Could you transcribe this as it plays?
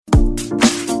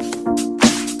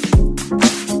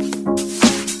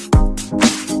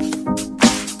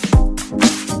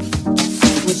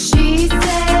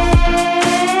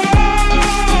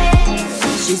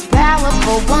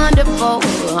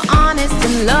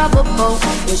unlovable.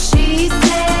 What she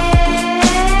said,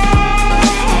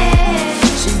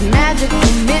 she's magical,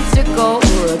 mystical,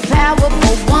 a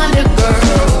powerful wonder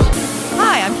girl.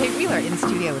 Hi, I'm Kate Wheeler in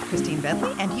studio with Christine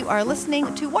Bentley, and you are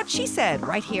listening to What She Said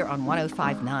right here on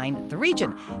 105.9 The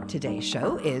Region. Today's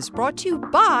show is brought to you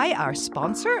by our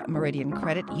sponsor, Meridian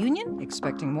Credit Union.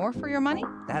 Expecting more for your money?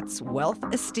 That's Wealth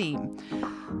Esteem.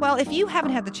 Well, if you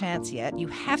haven't had the chance yet, you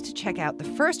have to check out the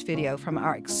first video from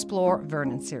our Explore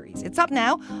Vernon series. It's up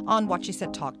now on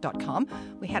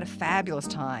whatshesaidtalk.com. We had a fabulous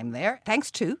time there, thanks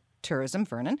to Tourism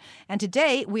Vernon. And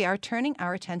today we are turning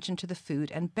our attention to the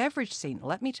food and beverage scene.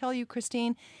 Let me tell you,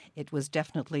 Christine, it was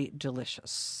definitely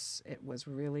delicious. It was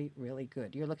really, really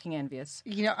good. You're looking envious.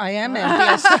 You know, I am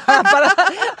envious.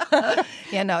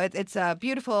 Yeah, no, it's a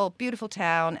beautiful, beautiful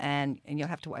town, and you'll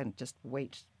have to just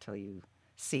wait till you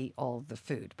see all the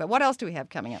food. But what else do we have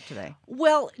coming up today?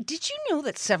 Well, did you know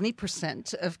that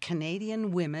 70% of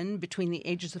Canadian women between the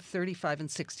ages of 35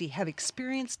 and 60 have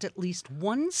experienced at least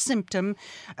one symptom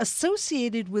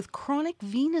associated with chronic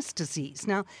venous disease?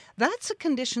 Now, that's a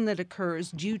condition that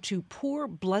occurs due to poor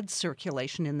blood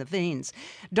circulation in the veins.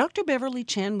 Dr. Beverly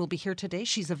Chen will be here today.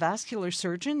 She's a vascular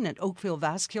surgeon at Oakville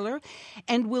Vascular,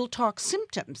 and we'll talk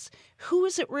symptoms, who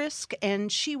is at risk,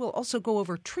 and she will also go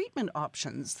over treatment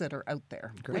options that are out there.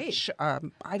 Great. Which I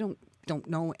don't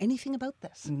know anything about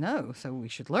this. No, so we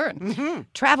should learn. Mm-hmm.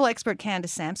 Travel expert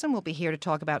Candace Sampson will be here to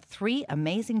talk about 3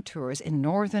 amazing tours in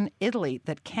northern Italy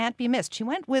that can't be missed. She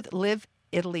went with Live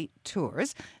Italy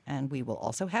Tours, and we will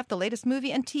also have the latest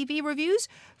movie and TV reviews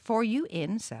for you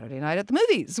in Saturday Night at the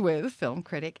Movies with film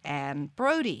critic Anne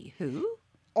Brody, who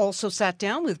also sat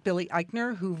down with Billy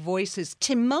Eichner, who voices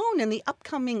Timon in the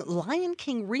upcoming Lion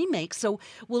King remake. So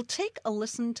we'll take a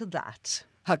listen to that.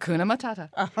 Hakuna Matata.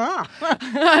 Uh-huh.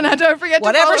 Now don't forget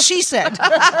Whatever she said.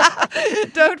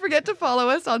 Don't forget to follow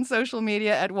us on social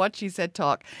media at What She Said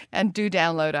Talk, and do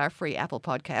download our free Apple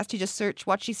podcast. You just search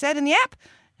What She Said in the app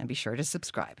and be sure to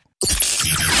subscribe.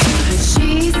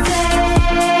 She said.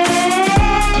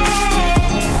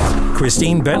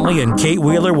 Christine Bentley and Kate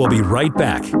Wheeler will be right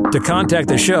back. To contact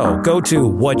the show, go to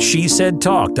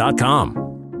whatshesaidtalk.com.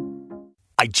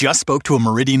 I just spoke to a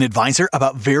Meridian advisor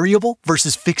about variable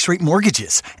versus fixed rate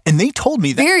mortgages, and they told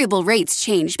me that variable rates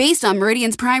change based on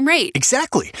Meridian's prime rate.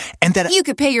 Exactly, and that you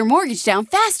could pay your mortgage down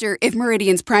faster if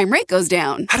Meridian's prime rate goes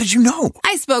down. How did you know?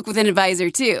 I spoke with an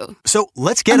advisor too. So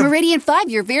let's get a Meridian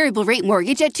 5-year variable rate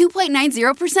mortgage at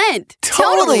 2.90%.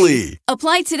 Totally.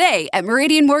 Apply today at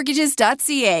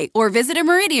meridianmortgages.ca or visit a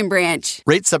Meridian branch.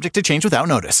 Rates subject to change without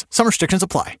notice. Some restrictions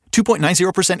apply.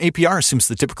 2.90% APR assumes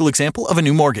the typical example of a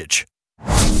new mortgage.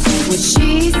 What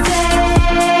she said,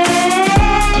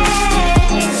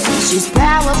 she's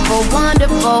powerful,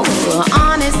 wonderful,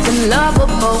 honest and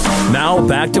lovable. Now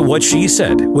back to What She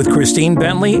Said with Christine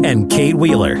Bentley and Kate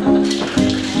Wheeler.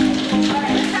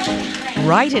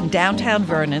 Right in downtown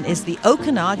Vernon is the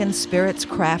Okanagan Spirits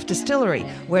Craft Distillery,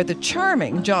 where the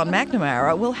charming John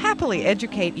McNamara will happily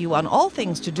educate you on all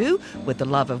things to do with the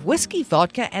love of whiskey,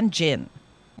 vodka, and gin.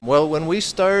 Well, when we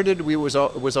started, it was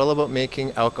all about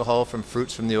making alcohol from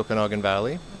fruits from the Okanagan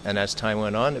Valley. And as time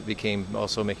went on, it became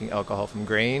also making alcohol from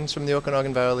grains from the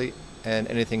Okanagan Valley and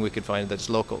anything we could find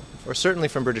that's local, or certainly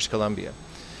from British Columbia.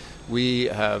 We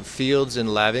have fields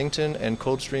in Lavington and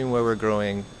Coldstream where we're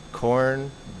growing corn,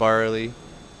 barley,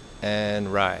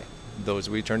 and rye. Those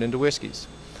we turned into whiskeys.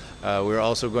 We're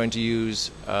also going to use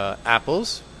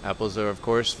apples. Apples are, of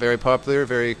course, very popular,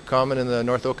 very common in the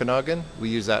North Okanagan. We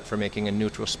use that for making a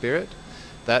neutral spirit.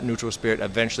 That neutral spirit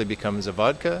eventually becomes a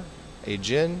vodka, a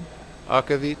gin,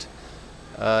 aquavit,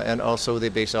 and also the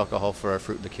base alcohol for our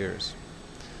fruit liqueurs.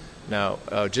 Now,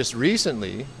 just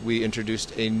recently, we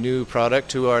introduced a new product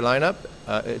to our lineup.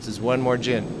 It is One More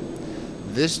Gin.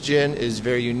 This gin is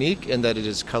very unique in that it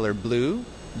is color blue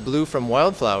from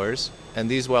wildflowers, and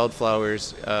these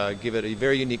wildflowers give it a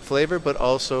very unique flavor, but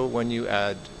also when you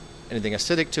add anything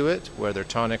acidic to it, whether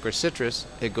tonic or citrus,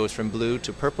 it goes from blue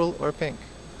to purple or pink.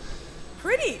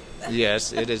 Pretty.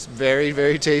 Yes, it is very,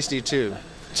 very tasty too.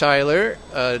 Tyler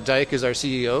Dyke is our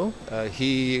CEO.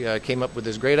 He came up with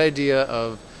this great idea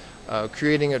of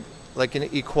creating an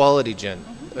equality gin,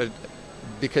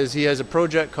 because he has a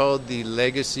project called the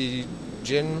Legacy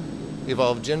Gin,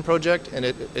 Evolved Gin Project, and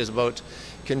it is about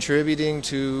contributing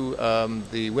to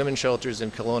the women's shelters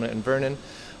in Kelowna and Vernon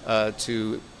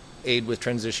to aid with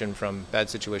transition from bad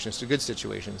situations to good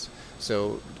situations.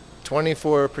 So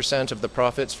 24% of the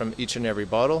profits from each and every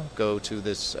bottle go to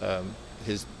this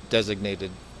his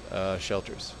designated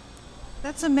shelters.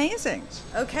 That's amazing.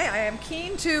 Okay, I am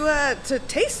keen to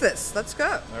taste this. Let's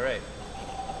go. All right.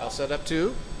 I'll set up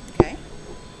two. Okay.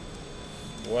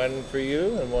 One for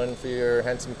you and one for your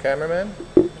handsome cameraman.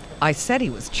 I said he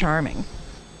was charming.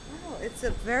 Oh, it's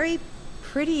a very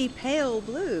pretty pale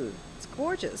blue. It's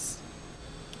gorgeous.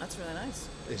 That's really nice.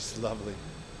 It's lovely.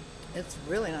 It's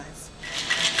really nice.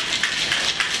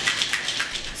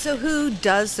 So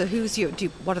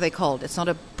what are they called? It's not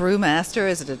a brewmaster,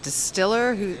 is it a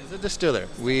distiller? It's a distiller.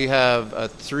 We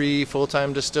have 3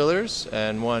 full-time distillers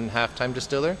and 1 half-time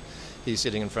distiller. He's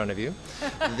sitting in front of you.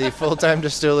 The full-time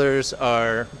distillers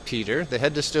are Peter, the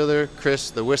head distiller, Chris,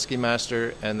 the whiskey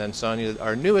master, and then Sonia,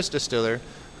 our newest distiller,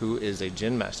 who is a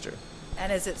gin master.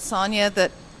 And is it Sonia that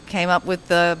came up with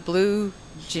the blue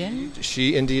gin?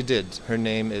 She indeed did. Her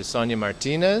name is Sonia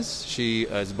Martinez. She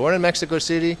is born in Mexico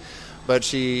City, but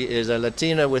she is a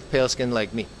Latina with pale skin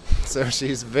like me. So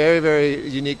she's a very, very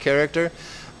unique character.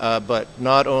 But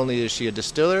not only is she a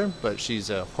distiller, but she's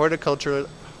a horticulturalist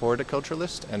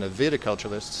and a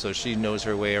viticulturalist, so she knows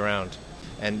her way around.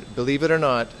 And believe it or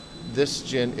not, this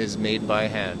gin is made by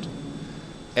hand.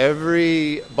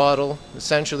 Every bottle,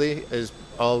 essentially, is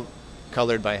all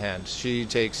colored by hand. She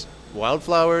takes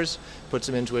wildflowers, puts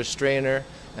them into a strainer,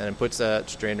 and then puts that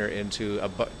strainer into a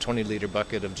 20-liter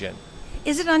bucket of gin.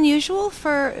 Is it unusual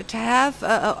to have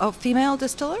a female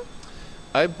distiller?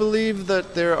 I believe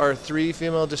that there are 3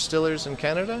 female distillers in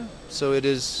Canada, so it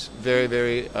is very,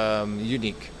 very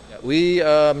unique. We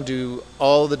do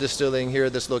all the distilling here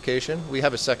at this location. We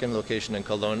have a second location in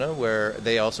Kelowna where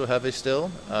they also have a still.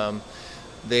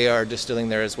 They are distilling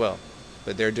there as well,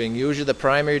 but they're doing usually the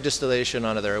primary distillation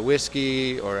on either a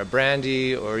whiskey or a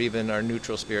brandy or even our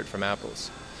neutral spirit from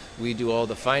apples. We do all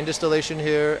the fine distillation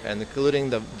here, and including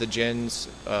the gins,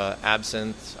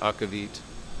 absinthe, aquavit.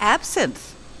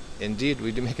 Absinthe? Indeed,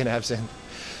 we do make an absinthe.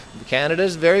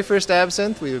 Canada's very first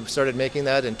absinthe, we started making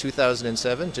that in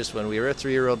 2007, just when we were a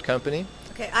 3-year-old company.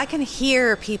 Okay, I can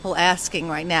hear people asking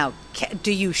right now,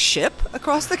 do you ship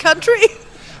across the country?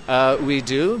 We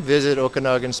do. Visit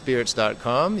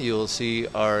OkanaganSpirits.com. You'll see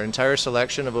our entire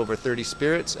selection of over 30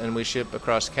 spirits, and we ship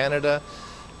across Canada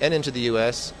and into the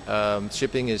U.S.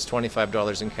 Shipping is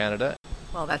 $25 in Canada.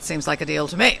 Well, that seems like a deal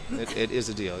to me. It is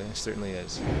a deal. It certainly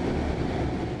is.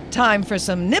 Time for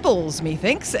some nibbles,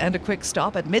 methinks, and a quick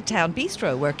stop at Midtown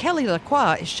Bistro, where Kelly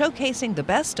Lacroix is showcasing the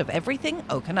best of everything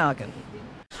Okanagan.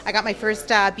 I got my first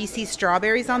BC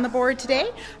strawberries on the board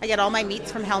today. I get all my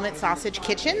meats from Helmet Sausage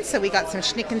Kitchen. So we got some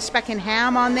schnick and speck and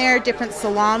ham on there, different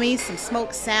salami, some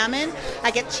smoked salmon. I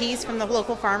get cheese from the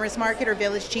local farmers market or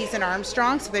Village Cheese in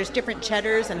Armstrong. So there's different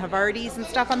cheddars and Havardis and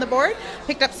stuff on the board.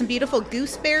 Picked up some beautiful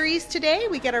gooseberries today.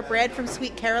 We get our bread from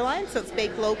Sweet Caroline, so it's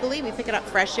baked locally. We pick it up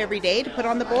fresh every day to put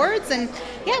on the boards. And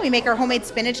yeah, we make our homemade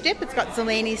spinach dip. It's got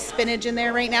Zelani's spinach in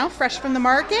there right now, fresh from the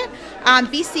market.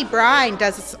 BC Brine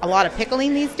does a lot of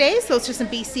pickling these days, so it's just some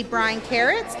BC brine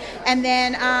carrots, and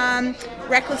then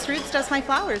Reckless Roots does my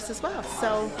flowers as well.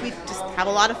 So we just have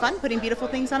a lot of fun putting beautiful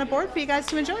things on a board for you guys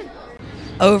to enjoy.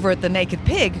 Over at the Naked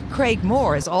Pig, Craig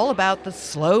Moore is all about the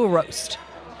slow roast.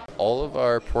 All of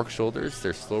our pork shoulders,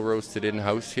 they're slow roasted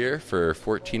in-house here for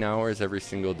 14 hours every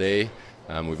single day.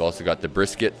 We've also got the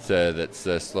brisket that's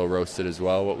slow roasted as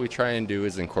well. What we try and do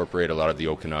is incorporate a lot of the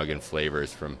Okanagan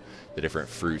flavors from the different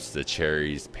fruits, the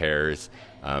cherries, pears,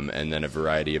 and then a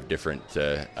variety of different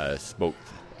smoked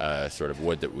sort of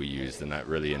wood that we use, and that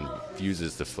really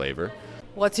infuses the flavor.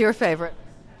 What's your favorite?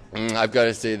 I've got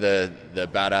to say the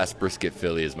Badass Brisket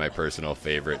Philly is my personal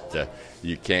favorite.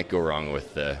 You can't go wrong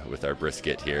with our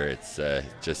brisket here. It's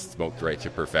just smoked right to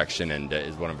perfection and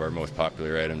is one of our most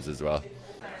popular items as well.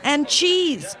 And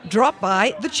cheese. Drop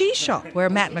by the cheese shop,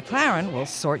 where Matt McLaren will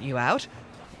sort you out.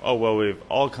 Oh, well, we have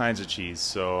all kinds of cheese.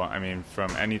 So, I mean, from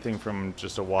anything from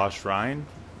just a washed rind,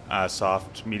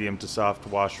 soft, medium to soft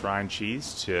washed rind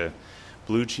cheese, to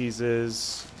blue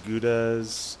cheeses,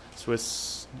 Goudas,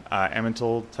 Swiss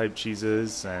Emmental type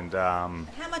cheeses. And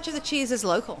how much of the cheese is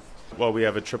local? Well, we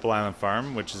have a Triple Island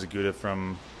Farm, which is a Gouda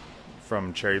from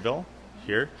Cherryville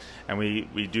here, and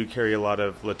we do carry a lot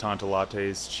of La Tante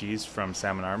Latte's cheese from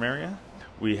Salmon Arm area.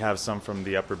 We have some from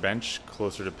the Upper Bench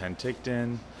closer to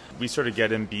Penticton. We sort of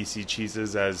get in BC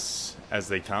cheeses as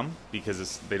they come,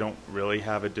 because they don't really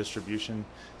have a distribution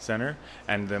center,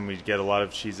 and then we get a lot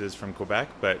of cheeses from Quebec,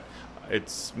 but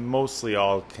it's mostly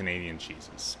all Canadian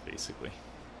cheeses, basically.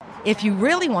 If you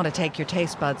really want to take your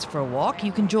taste buds for a walk,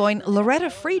 you can join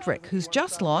Loretta Friedrich, who's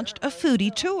just launched a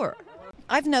foodie tour.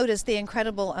 I've noticed the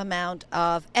incredible amount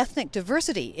of ethnic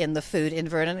diversity in the food in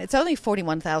Vernon. It's only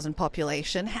 41,000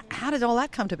 population. How did all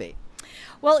that come to be?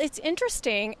 Well, it's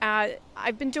interesting.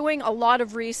 I've been doing a lot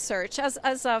of research.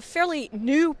 As a fairly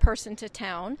new person to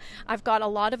town, I've got a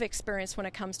lot of experience when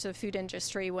it comes to the food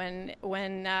industry.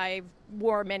 When I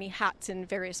wore many hats in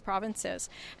various provinces.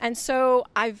 And so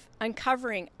I'm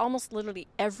uncovering almost literally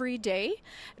every day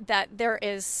that there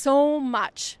is so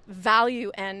much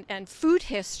value and food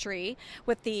history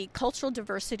with the cultural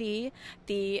diversity,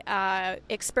 the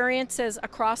experiences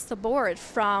across the board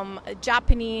from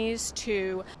Japanese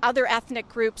to other ethnic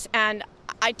groups. And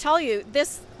I tell you,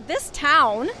 this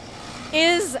town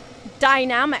is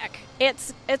dynamic.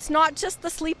 It's not just the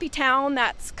sleepy town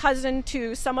that's cousin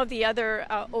to some of the other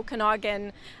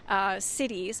Okanagan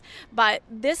cities, but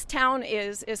this town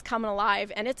is coming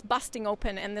alive and it's busting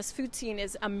open, and this food scene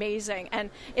is amazing.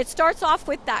 And it starts off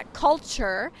with that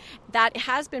culture that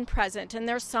has been present, and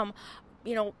there's some,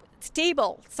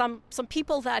 stable, some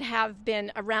people that have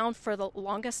been around for the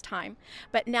longest time,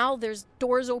 but now there's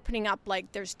doors opening up,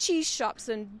 like there's cheese shops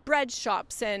and bread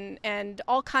shops and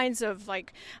all kinds of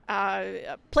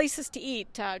places to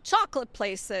eat, chocolate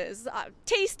places,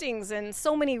 tastings, and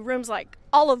so many rooms like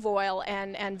olive oil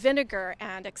and vinegar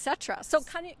and etc. So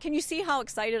can you see how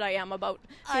excited I am about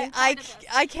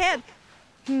I can.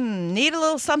 Need a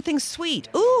little something sweet.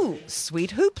 Ooh,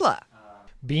 sweet hoopla.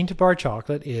 Bean to bar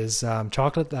chocolate is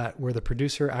chocolate where the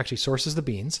producer actually sources the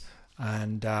beans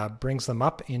and brings them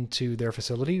up into their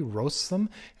facility, roasts them,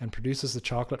 and produces the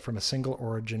chocolate from a single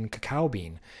origin cacao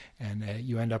bean. And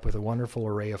you end up with a wonderful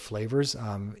array of flavors,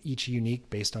 each unique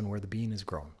based on where the bean is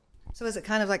grown. So is it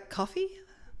kind of like coffee?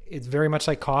 It's very much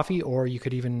like coffee, or you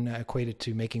could even equate it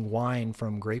to making wine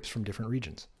from grapes from different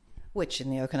regions. Which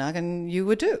in the Okanagan you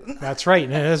would do. That's right.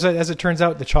 And as it turns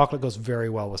out, the chocolate goes very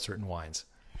well with certain wines.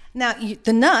 Now,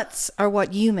 the nuts are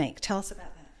what you make. Tell us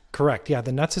about that. Correct. Yeah,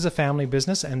 the nuts is a family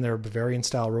business, and they're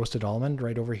Bavarian-style roasted almond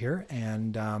right over here,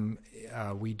 and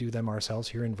we do them ourselves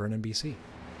here in Vernon, BC.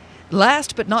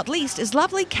 Last but not least is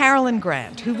lovely Carolyn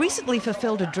Grant, who recently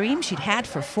fulfilled a dream she'd had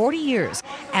for 40 years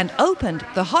and opened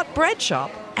the hot bread shop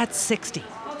at 60.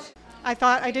 I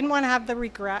thought I didn't want to have the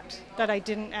regret that I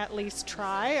didn't at least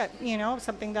try,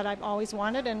 something that I've always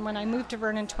wanted. And when I moved to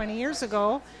Vernon 20 years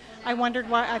ago, I wondered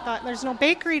why. I thought there's no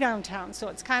bakery downtown. So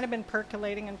it's kind of been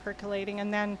percolating.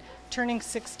 And then turning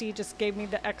 60 just gave me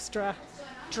the extra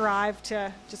drive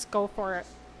to just go for it.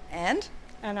 And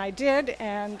I did,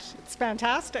 and it's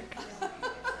fantastic.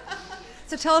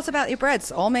 So tell us about your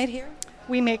breads. All made here?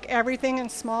 We make everything in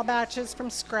small batches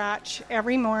from scratch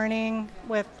every morning,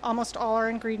 with almost all our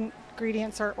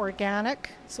ingredients are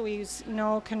organic. So we use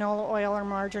no canola oil or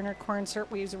margarine or corn syrup.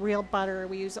 We use real butter.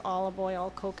 We use olive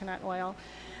oil, coconut oil.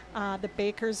 The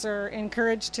bakers are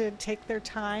encouraged to take their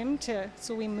time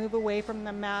so we move away from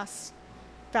the mass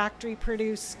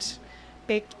factory-produced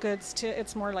baked goods to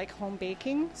it's more like home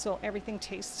baking. So everything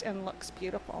tastes and looks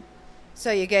beautiful.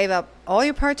 So you gave up all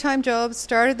your part-time jobs,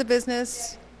 started the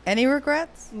business. Any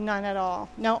regrets? None at all.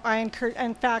 No,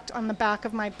 in fact, on the back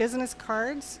of my business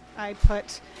cards, I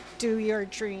put, do your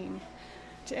dream,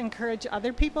 to encourage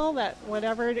other people that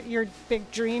whatever your big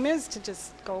dream is, to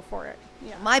just go for it.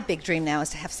 Yeah. My big dream now is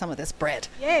to have some of this bread.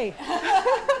 Yay!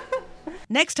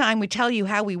 Next time we tell you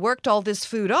how we worked all this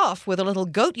food off with a little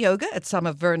goat yoga at some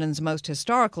of Vernon's most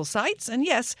historical sites. And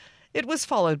yes, it was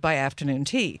followed by afternoon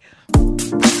tea.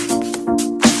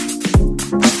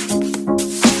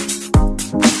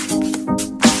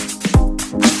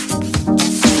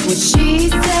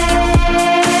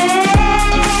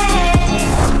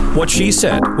 What She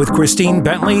Said with Christine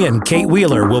Bentley and Kate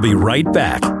Wheeler will be right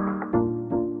back.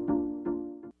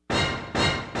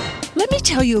 Let me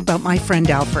tell you about my friend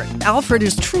Alfred. Alfred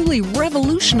has truly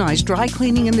revolutionized dry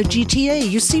cleaning in the GTA.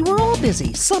 You see, we're all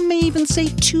busy. Some may even say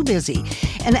too busy.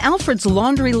 And Alfred's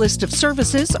laundry list of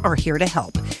services are here to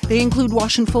help. They include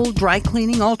wash and fold, dry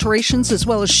cleaning, alterations, as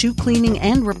well as shoe cleaning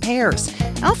and repairs.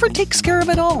 Alfred takes care of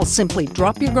it all. Simply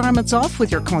drop your garments off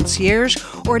with your concierge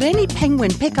or at any Penguin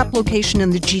pickup location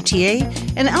in the GTA,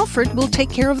 and Alfred will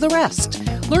take care of the rest.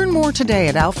 Learn more today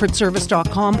at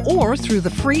alfredservice.com or through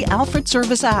the free Alfred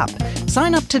Service app.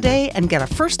 Sign up today and get a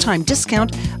first-time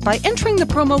discount by entering the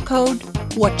promo code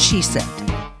WhatSheSaid.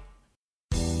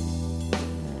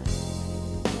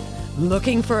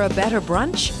 Looking for a better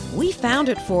brunch? We found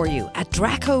it for you at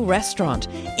Draco Restaurant,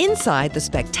 inside the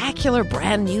spectacular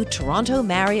brand new Toronto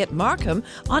Marriott Markham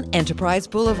on Enterprise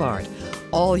Boulevard.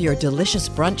 All your delicious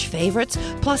brunch favorites,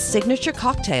 plus signature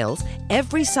cocktails,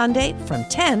 every Sunday from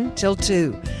 10 till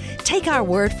 2. Take our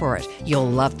word for it. You'll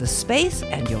love the space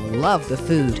and you'll love the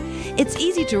food. It's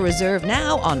easy to reserve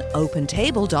now on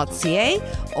opentable.ca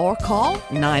or call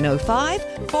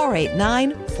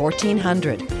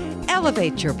 905-489-1400.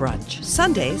 Elevate your brunch,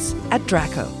 Sundays at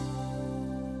Draco.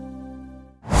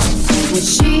 What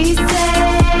she said,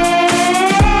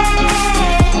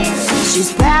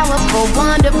 she's powerful. you're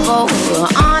wonderful,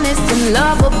 honest and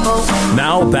lovable.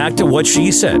 Now back to What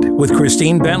She Said with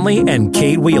Christine Bentley and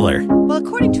Kate Wheeler. Well,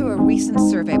 according to a recent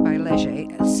survey by Leger,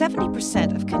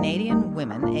 70% of Canadian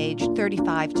women aged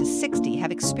 35 to 60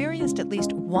 have experienced at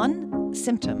least one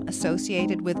symptom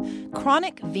associated with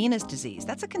chronic venous disease.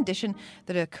 That's a condition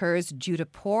that occurs due to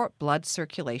poor blood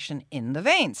circulation in the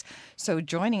veins. So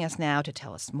joining us now to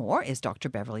tell us more is Dr.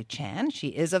 Beverly Chan. She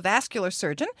is a vascular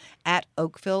surgeon at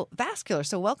Oakville Vascular.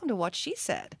 So welcome to What She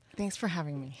Said. Thanks for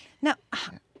having me. Now,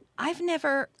 I've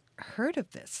never heard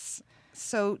of this.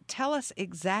 So tell us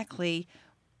exactly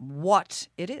what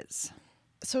it is.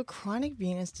 So chronic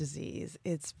venous disease,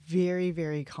 it's very,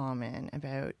 very common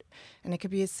and it could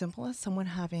be as simple as someone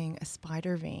having a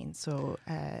spider vein, so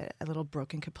a little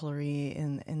broken capillary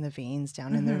in the veins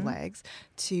down in their legs,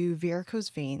 to varicose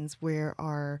veins where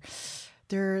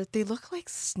they look like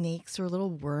snakes or little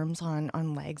worms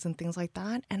on legs and things like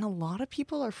that. And a lot of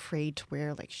people are afraid to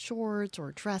wear like shorts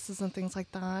or dresses and things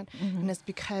like that. And it's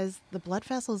because the blood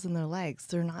vessels in their legs,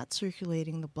 they're not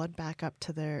circulating the blood back up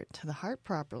to the heart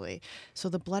properly. So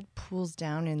the blood pools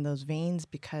down in those veins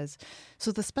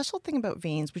so the special thing about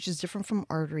veins, which is different from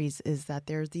arteries, is that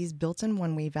there's these built-in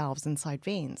one-way valves inside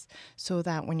veins. So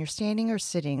that when you're standing or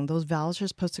sitting, those valves are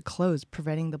supposed to close,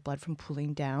 preventing the blood from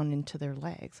pooling down into their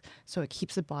legs. So it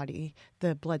keeps the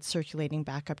blood circulating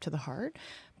back up to the heart.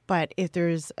 But if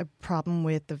there's a problem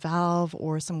with the valve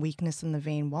or some weakness in the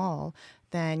vein wall,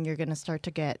 then you're going to start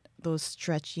to get those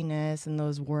stretchiness and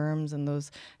those worms and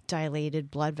those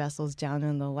dilated blood vessels down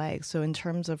in the legs. So in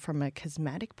terms of from a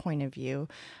cosmetic point of view,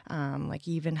 like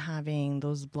even having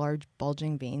those large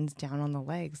bulging veins down on the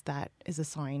legs, that is a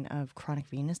sign of chronic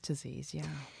venous disease, yeah.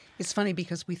 It's funny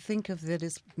because we think of it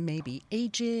as maybe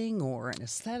aging or an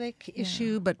aesthetic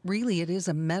issue, but really it is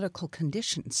a medical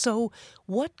condition. So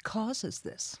what causes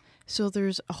this? So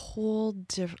there's a whole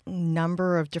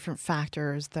number of different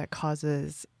factors that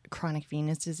causes chronic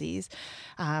venous disease.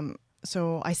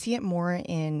 So I see it more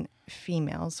in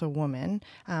females, so women.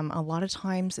 A lot of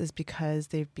times is because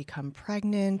they've become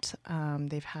pregnant,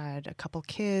 they've had a couple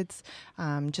kids,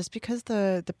 just because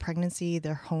the pregnancy,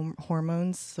 their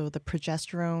hormones, so the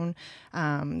progesterone,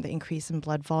 the increase in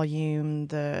blood volume,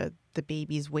 the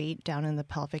baby's weight down in the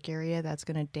pelvic area, that's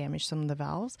going to damage some of the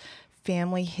valves.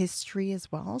 Family history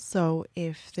as well. So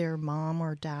if their mom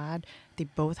or dad, they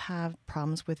both have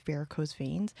problems with varicose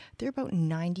veins, they're about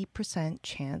 90%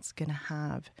 chance going to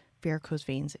have varicose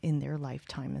veins in their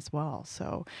lifetime as well.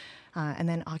 So, and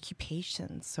then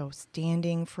occupations, so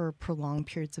standing for prolonged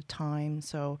periods of time.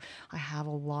 So I have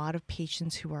a lot of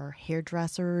patients who are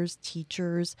hairdressers,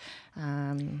 teachers.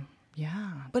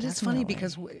 Yeah, but it's funny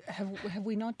because have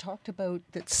we not talked about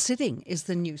that sitting is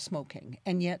the new smoking,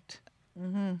 and yet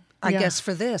I guess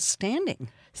for this standing.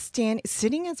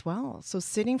 Sitting as well. So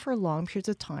sitting for long periods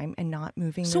of time and not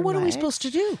moving So their what are we legs. supposed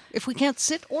to do if we can't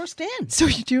sit or stand? So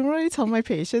you do what I tell my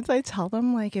patients. I tell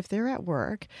them, like, if they're at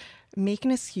work, make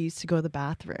an excuse to go to the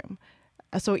bathroom.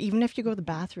 So even if you go to the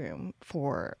bathroom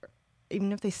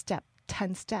even if they step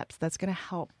 10 steps, that's going to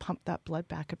help pump that blood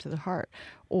back up to the heart.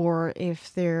 Or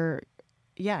if they're,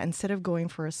 instead of going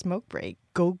for a smoke break,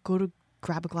 go to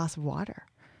grab a glass of water.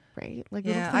 Right? Like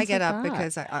I get up that.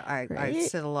 because I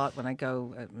sit a lot when I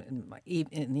go in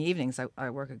the evenings. I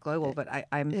work at Global, but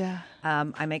I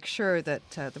make sure that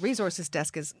the resources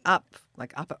desk is up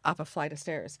a flight of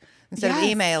stairs. Instead of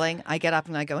emailing, I get up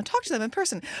and I go and talk to them in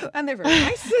person, and they're very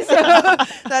nice. So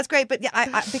that's great. But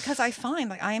because I find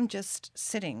like I am just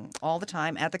sitting all the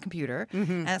time at the computer,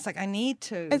 and it's like I need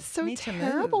to. It's so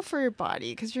terrible for your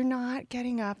body because you're not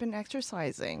getting up and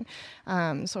exercising.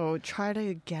 So try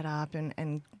to get up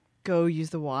and go use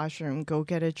the washroom, go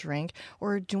get a drink,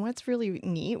 or do what's really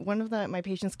neat. One of my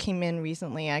patients came in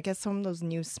recently. I guess some of those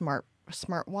new smart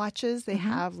watches, they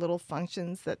have little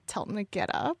functions that tell them to get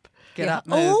up. Get up,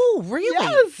 move. Oh, really?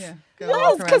 Yes. Yeah.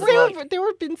 Yes, because they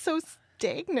were been so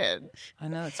stagnant. I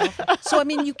know, it's awful. So I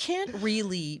mean, you can't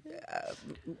really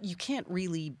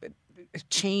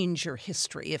change your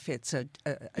history if it's a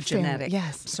genetic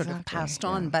sort of passed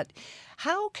on. But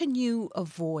how can you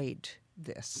avoid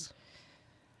this?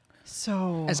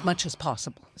 So as much as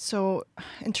possible. So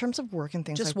in terms of work and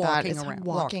things just like walking that, around.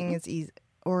 Walking is easy.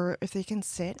 Or if they can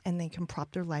sit and they can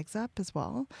prop their legs up as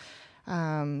well.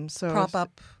 So prop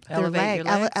up,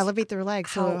 elevate their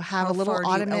legs. So have a little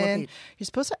ottoman. You're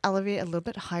supposed to elevate a little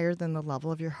bit higher than the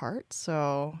level of your heart.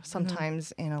 So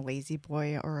sometimes in a lazy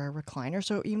boy or a recliner.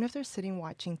 So even if they're sitting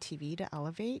watching TV, to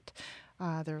elevate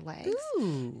their legs.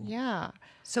 Ooh. Yeah.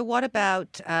 So what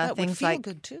about things like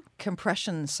good too.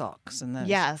 compression socks and those?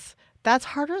 Yes. That's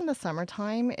harder in the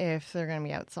summertime if they're going to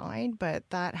be outside, but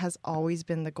that has always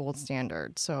been the gold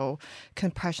standard. So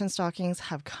compression stockings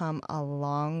have come a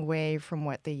long way from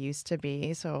what they used to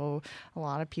be. So a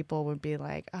lot of people would be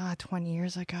like, 20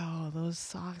 years ago, those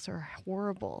socks are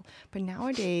horrible. But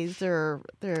nowadays, they're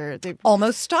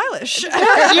almost stylish. You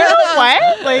know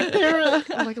what?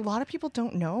 Like a lot of people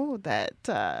don't know that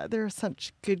there are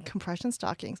such good compression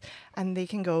stockings, and they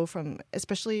can go from,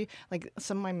 especially like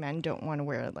some of my men don't want to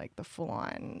wear like the full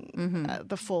on,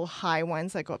 the full high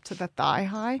ones that go up to the thigh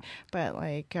high, but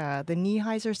like the knee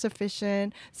highs are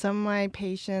sufficient. Some of my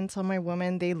patients, some of my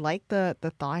women, they like the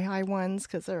thigh high ones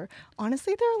because they're a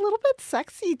little bit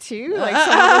sexy too. Like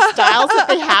some of the styles that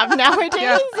they have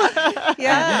nowadays.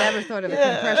 I never thought of a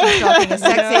compression stocking as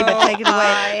sexy, but take it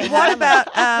away.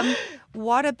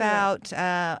 What about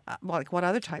what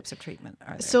other types of treatment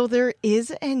are there? So there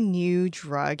is a new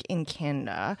drug in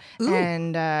Canada,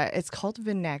 and it's called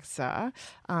Venexa.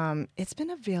 It's been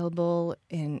available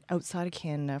outside of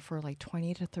Canada for like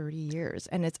 20 to 30 years,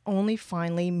 and it's only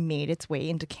finally made its way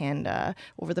into Canada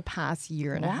over the past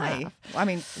year and a half. I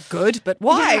mean, good, but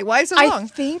why? Yeah, why so long? I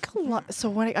think so.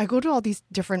 When I go to all these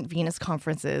different Venus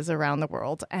conferences around the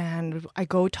world, and I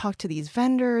go talk to these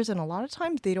vendors, and a lot of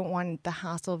times they don't want the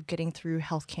hassle of getting through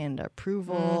Health Canada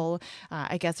approval.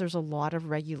 I guess there's a lot of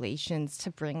regulations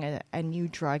to bring a new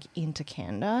drug into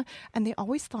Canada, and they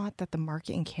always thought that the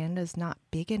market in Canada is not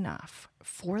big enough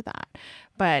for that.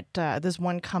 But this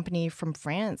one company from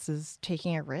France is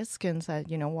taking a risk and said,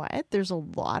 you know what? There's a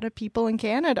lot of people in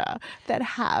Canada that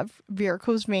have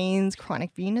varicose veins,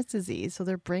 chronic venous disease, so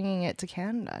they're bringing it to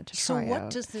Canada to try So what out.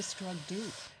 does this drug do?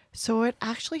 So it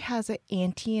actually has an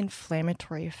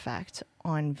anti-inflammatory effect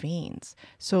on veins.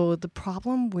 So the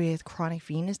problem with chronic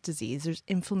venous disease, there's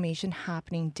inflammation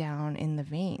happening down in the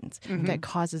veins that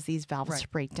causes these valves to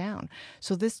break down.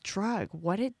 So this drug,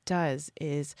 what it does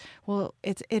is,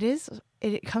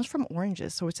 it comes from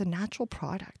oranges, so it's a natural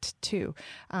product too.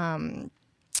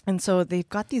 And so they've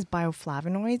got these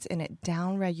bioflavonoids, and it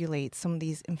downregulates some of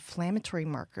these inflammatory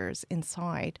markers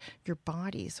inside your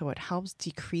body. So it helps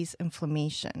decrease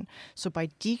inflammation. So by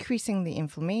decreasing the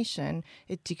inflammation,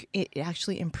 it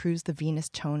actually improves the venous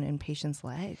tone in patients'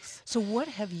 legs. So what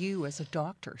have you as a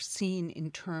doctor seen in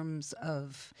terms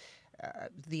of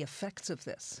the effects of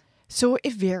this? So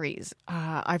it varies.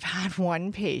 I've had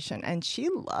one patient, and she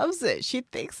loves it. She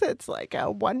thinks it's like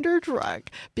a wonder drug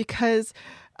because...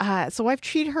 so I've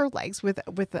treated her legs with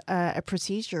a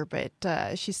procedure, but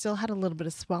she still had a little bit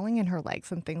of swelling in her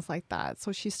legs and things like that.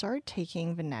 So she started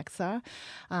taking Venexa.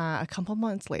 A couple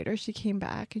months later, she came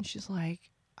back and she's like,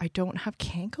 I don't have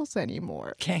cankles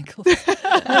anymore. Cankles.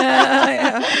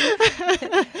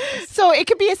 So it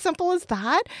could be as simple as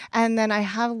that. And then I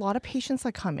have a lot of patients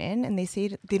that come in and they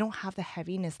say they don't have the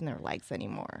heaviness in their legs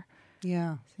anymore.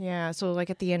 Yeah. Yeah. So like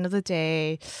at the end of the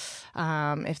day,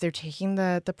 if they're taking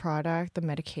the product, the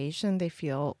medication, they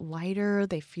feel lighter.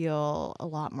 They feel a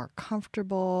lot more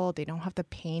comfortable. They don't have the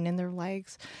pain in their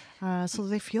legs. So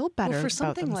they feel better Well, for about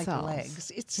something themselves. like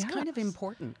legs, it's kind of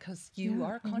important because you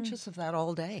are conscious of that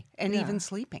all day and even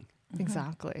sleeping.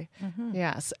 Exactly.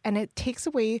 Yes. And it takes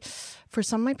away, for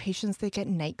some of my patients, they get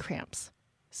night cramps.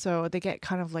 So they get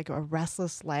kind of like a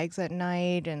restless legs at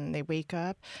night and they wake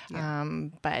up. Yeah.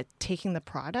 But taking the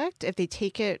product, if they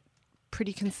take it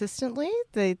pretty consistently,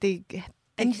 they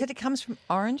and you said it comes from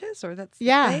oranges, or that's the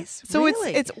base? So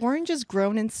really? it's oranges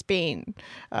grown in Spain.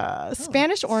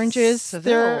 Spanish oranges.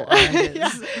 Seville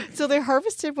oranges. So they're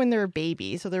harvested when they're a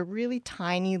baby. So they're really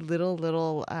tiny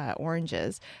little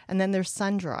oranges, and then they're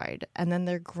sun dried, and then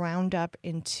they're ground up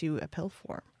into a pill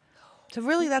form. So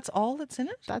really, that's all that's in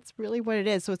it? That's really what it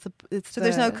is. So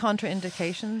there's no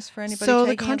contraindications for anybody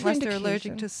taking it unless they're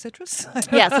allergic to citrus?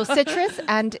 Yeah, so citrus,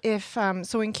 and if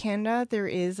so in Canada there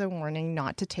is a warning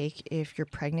not to take if you're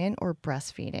pregnant or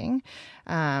breastfeeding.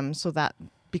 So that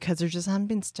because there just haven't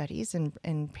been studies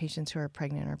in patients who are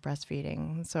pregnant or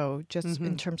breastfeeding. So just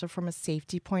in terms of from a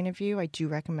safety point of view, I do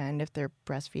recommend if they're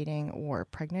breastfeeding or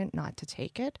pregnant not to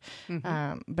take it.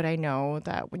 But I know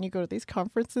that when you go to these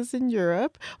conferences in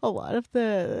Europe, a lot of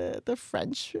the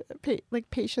French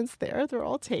patients there, they're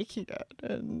all taking it,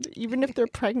 and even if they're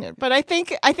pregnant. But I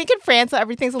think in France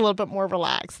everything's a little bit more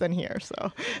relaxed than here.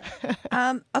 So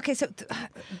okay, so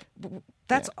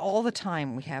That's all the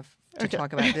time we have to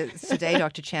talk about this today,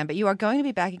 Dr. Chan. But you are going to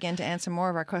be back again to answer more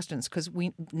of our questions because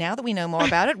now that we know more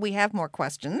about it, we have more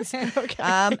questions.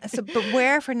 But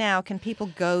where for now can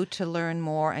people go to learn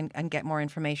more and get more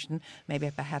information, maybe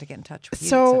about how to get in touch with you?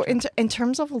 So in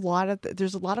terms of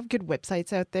there's a lot of good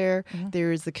websites out there. Mm-hmm.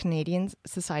 There's the Canadian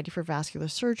Society for Vascular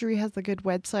Surgery has a good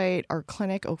website. Our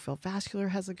clinic, Oakville Vascular,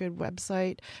 has a good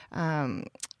website.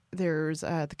 There's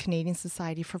the Canadian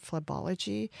Society for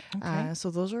Phlebology.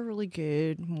 So those are really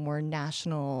good, more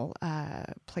national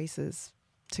places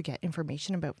to get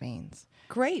information about veins.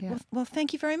 Great. Yeah. Well,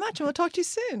 thank you very much, and we'll talk to you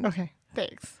soon. Okay,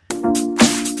 thanks.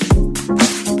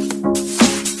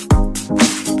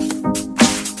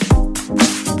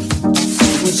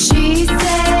 What she said.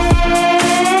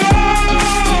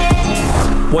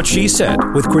 What She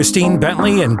Said with Christine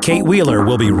Bentley and Kate Wheeler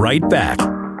will be right back.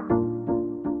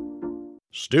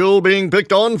 Still being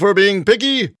picked on for being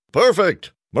picky?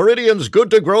 Perfect! Meridian's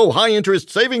Good to Grow high-interest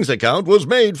savings account was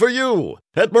made for you.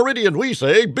 At Meridian, we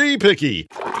say be picky.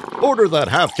 Order that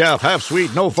half-calf,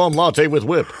 half-sweet, no-foam latte with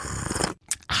whip.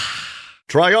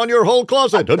 Try on your whole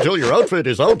closet until your outfit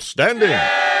is outstanding.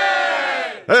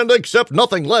 And accept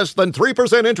nothing less than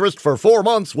 3% interest for 4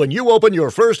 months when you open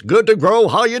your first Good to Grow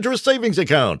high-interest savings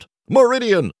account.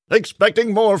 Meridian,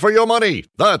 expecting more for your money.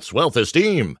 That's wealth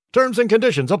esteem. Terms and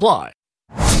conditions apply.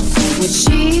 What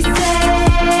she said.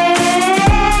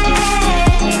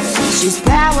 She's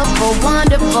powerful,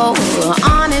 wonderful,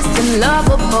 honest and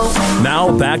lovable.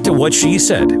 Now back to What She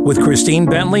Said with Christine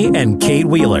Bentley and Kate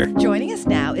Wheeler. Joining us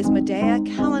now is Medea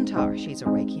Kalantar. She's a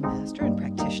Reiki master and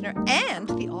practitioner and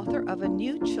the author of a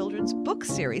new children's book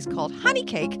series called Honey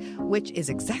Cake, which is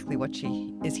exactly what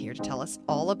she is here to tell us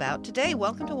all about today.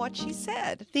 Welcome to What She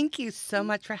Said. Thank you so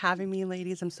much for having me,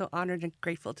 ladies. I'm so honored and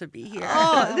grateful to be here.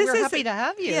 Oh, We're happy to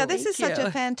have you. Yeah, this Thank is such you.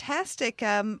 a fantastic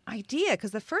idea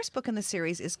because the first book in the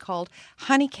series is called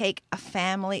Honey Cake, A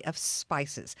Family of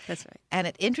Spices. That's right. And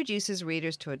it introduces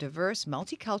readers to a diverse,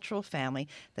 multicultural family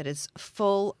that is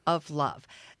full of love.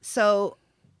 So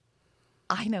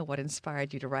I know what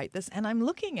inspired you to write this, and I'm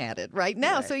looking at it right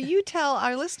now. Right. So you tell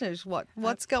our listeners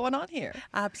what's going on here.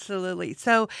 Absolutely.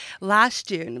 So last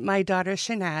June, my daughter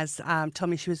Shanaz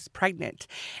told me she was pregnant,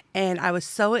 and I was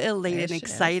so elated and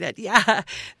excited,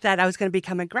 that I was going to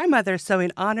become a grandmother. So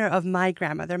in honor of my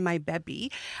grandmother, my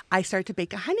baby, I started to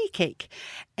bake a honey cake.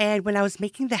 And when I was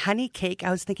making the honey cake,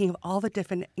 I was thinking of all the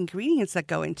different ingredients that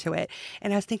go into it,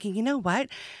 and I was thinking, you know what?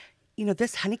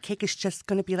 This honey cake is just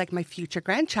going to be like my future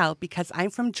grandchild because I'm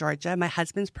from Georgia. My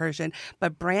husband's Persian,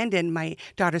 but Brandon, my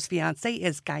daughter's fiance,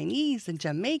 is Guyanese and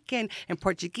Jamaican and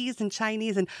Portuguese and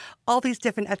Chinese and all these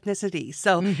different ethnicities.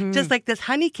 So just like this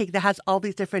honey cake that has all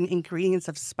these different ingredients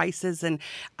of spices and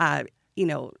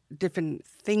different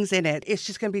things in it. It's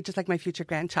just going to be just like my future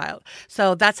grandchild.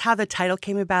 So that's how the title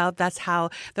came about. That's how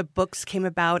the books came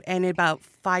about. And in about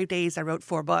 5 days, I wrote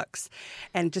 4 books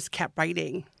and just kept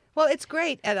writing. Well, it's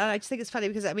great. And I just think it's funny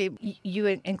because, you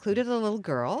included a little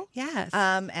girl. Yes.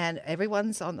 And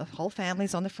everyone's the whole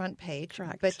family's on the front page.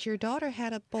 Correct. But your daughter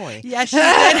had a boy. Yes, she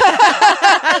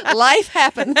did. Life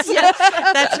happens. Yes,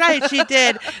 that's right. She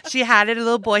did. She had a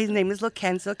little boy. His name is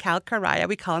Lokenzo Kalkaraya.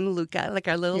 We call him Luca, like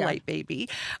our little light baby.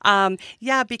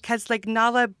 Because like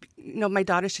Nala, my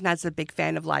daughter Shanaz is a big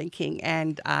fan of Lion King,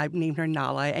 and I named her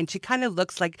Nala. And she kind of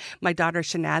looks like my daughter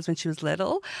Shanaz when she was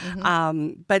little.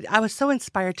 But I was so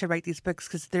inspired to write these books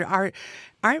because there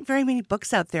aren't very many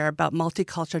books out there about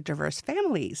multicultural, diverse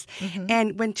families.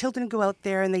 And when children go out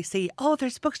there and they say, oh,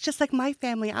 there's books just like my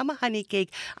family. I'm a honey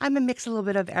cake. I'm a mix a little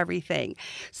bit of everything.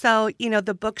 So,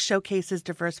 the book showcases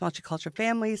diverse multicultural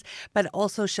families, but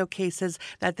also showcases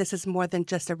that this is more than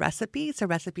just a recipe. It's a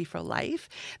recipe for life,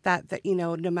 that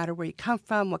no matter where you come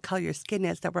from, what color your skin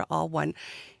is, that we're all one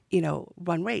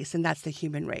race, and that's the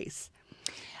human race.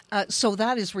 So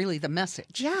that is really the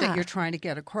message that you're trying to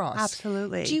get across.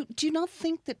 Absolutely. Do you not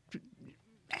think that,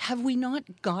 have we not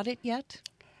got it yet?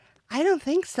 I don't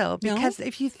think so, because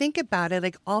if you think about it,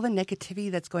 like all the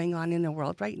negativity that's going on in the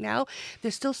world right now,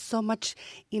 there's still so much,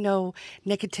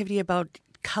 negativity about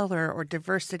color or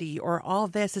diversity or all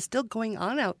this is still going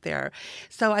on out there.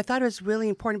 So I thought it was really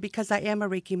important because I am a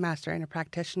Reiki master and a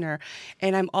practitioner,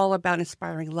 and I'm all about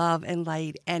inspiring love and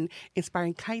light and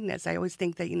inspiring kindness. I always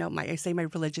think that, I say my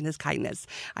religion is kindness.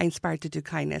 I inspire to do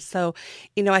kindness. So,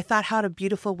 I thought how a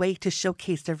beautiful way to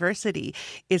showcase diversity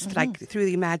is like through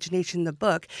the imagination in the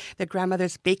book, the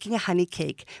grandmother's baking a honey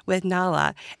cake with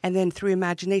Nala, and then through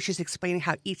imagination, she's explaining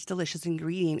how each delicious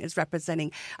ingredient is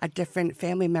representing a different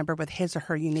family member with his or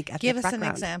her unique ethnic background. Give us an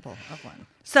example of one.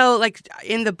 So, like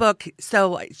in the book,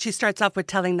 so she starts off with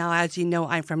telling, now, as you know,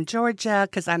 I'm from Georgia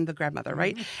because I'm the grandmother,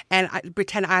 right? And I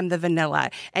pretend I'm the vanilla.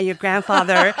 And your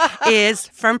grandfather is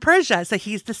from Persia, so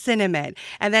he's the cinnamon.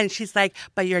 And then she's like,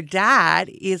 but your dad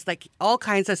is like all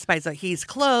kinds of spices. So he's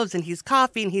cloves and he's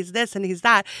coffee and he's this and he's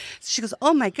that. So she goes,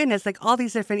 oh my goodness, like all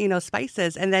these different,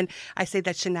 spices. And then I say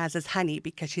that Shanaz is honey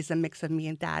because she's a mix of me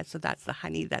and dad. So that's the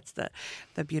honey. That's the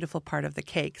beautiful part of the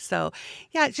cake. So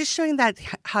yeah, just showing that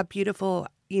how beautiful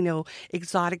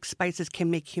exotic spices can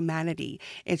make humanity.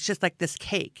 It's just like this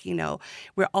cake,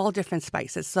 we're all different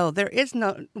spices. So there is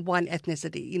no one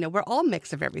ethnicity, we're all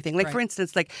mix of everything. Like, for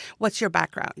instance, like, what's your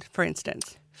background, for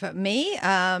instance? For me,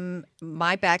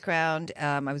 my background,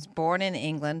 I was born in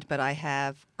England, but I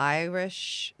have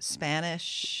Irish,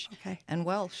 Spanish, and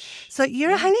Welsh. So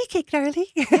you're a honey cake, darling.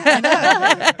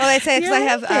 Well, they say because I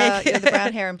have the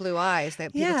brown hair and blue eyes.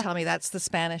 People tell me that's the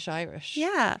Spanish Irish.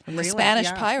 Yeah. From the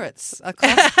Spanish pirates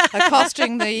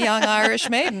accosting the young Irish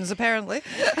maidens, apparently.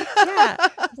 Yeah.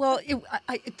 Well,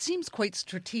 it seems quite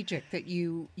strategic that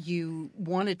you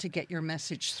wanted to get your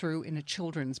message through in a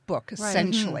children's book,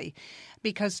 essentially.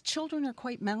 Because children are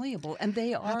quite malleable, and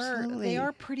they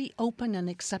are pretty open and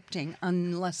accepting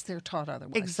unless they're taught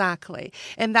otherwise. Exactly.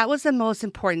 And that was the most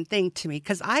important thing to me,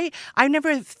 because I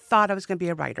never thought I was going to be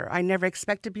a writer. I never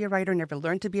expected to be a writer, never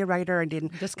learned to be a writer. And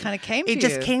didn't. It just kind of came to you. It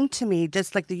just came to me,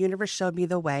 just like the universe showed me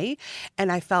the way.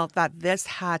 And I felt that this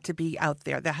had to be out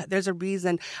there. There's a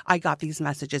reason I got these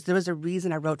messages. There was a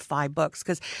reason I wrote 5 books,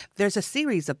 because there's a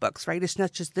series of books, right? It's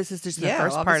not just, this is just the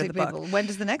first part of the book. When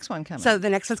does the next one come out? So the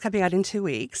next one's coming out in 2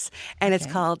 weeks, and it's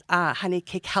called Honey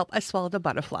Cake, Help I Swallow the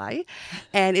Butterfly.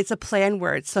 And it's a play on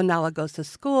words. So Nala goes to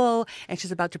school, and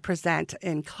she's about to present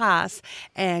in class,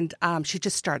 and she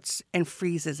just starts and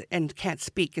freezes and can't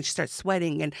speak, and she starts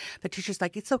sweating. And the teacher's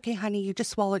like, it's okay, honey, you just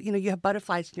swallowed, you have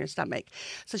butterflies in your stomach.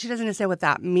 So she doesn't understand what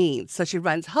that means. So she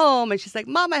runs home, and she's like,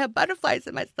 Mom, I have butterflies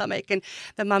in my stomach. And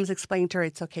the mom's explaining to her,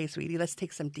 it's okay, sweetie, let's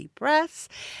take some deep breaths.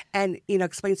 And,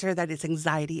 explains to her that it's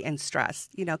anxiety and stress,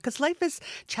 because life is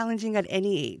challenging at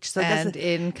any age. So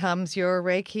in comes your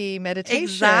Reiki meditation.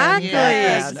 Exactly.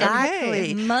 Yes. Exactly.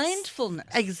 Okay. Mindfulness.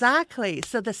 Exactly.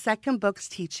 So the second book's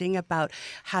teaching about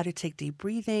how to take deep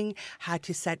breathing, how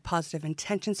to set positive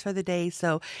intentions for the day.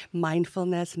 So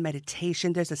mindfulness,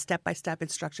 meditation. There's a step-by-step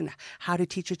instruction how to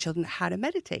teach your children how to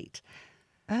meditate.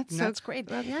 That's great.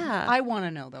 Yeah. I want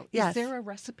to know, though, Yes. is there a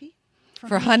recipe?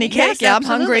 For honey cake? Yes, Yeah,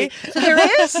 absolutely. I'm hungry. So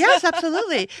there is? Yes,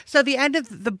 absolutely. So the end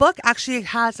of the book actually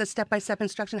has a step-by-step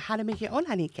instruction how to make your own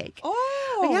honey cake.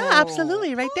 Oh. Yeah,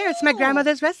 absolutely. Right there. It's my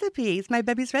grandmother's recipe. It's my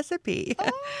baby's recipe.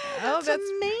 That's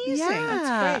amazing.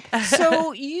 Yeah. That's great.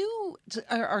 So you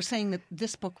are saying that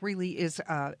this book really is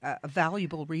a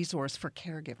valuable resource for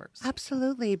caregivers.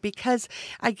 Absolutely. Because,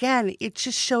 again, it's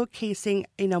just showcasing,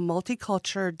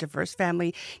 multicultural, diverse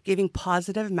family, giving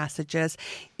positive messages,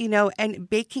 and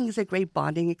baking is a great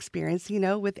bonding experience,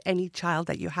 with any child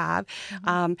that you have.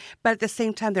 But at the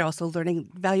same time, they're also learning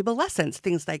valuable lessons,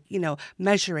 things like,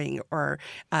 measuring or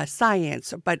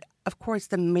science. But of course,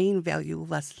 the main value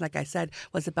lesson, like I said,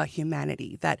 was about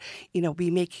humanity, that, we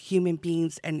make human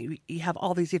beings and you have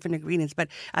all these different ingredients. But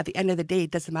at the end of the day,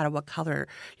 it doesn't matter what color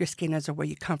your skin is or where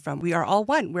you come from. We are all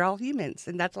one. We're all humans.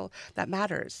 And that's all that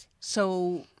matters.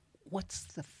 So what's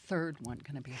the third one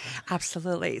going to be about?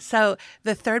 Absolutely. So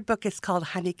the third book is called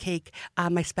Honey Cake,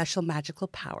 My Special Magical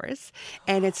Powers.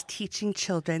 And it's teaching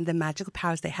children the magical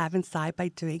powers they have inside by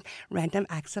doing random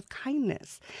acts of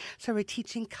kindness. So we're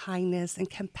teaching kindness and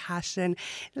compassion,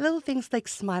 little things like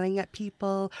smiling at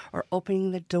people or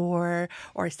opening the door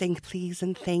or saying please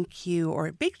and thank you,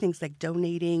 or big things like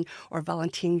donating or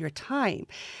volunteering your time.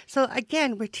 So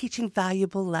again, we're teaching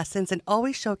valuable lessons and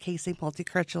always showcasing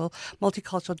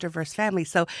multicultural, diverse families.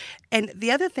 So, and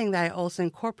the other thing that I also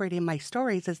incorporate in my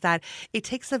stories is that it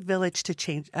takes a village to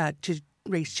change, to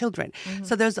raise children.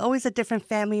 So there's always a different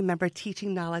family member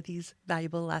teaching Nala these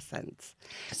valuable lessons.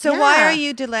 So why are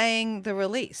you delaying the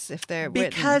release if they're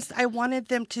Because written? I wanted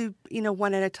them to,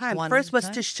 one at a time. First was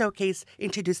to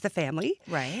introduce the family.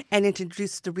 Right. And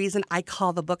introduce the reason I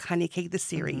call the book Honey Cake, the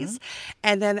series.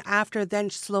 And then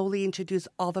slowly introduce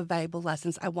all the valuable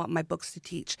lessons I want my books to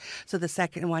teach. So the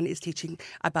second one is teaching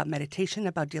about meditation,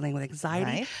 about dealing with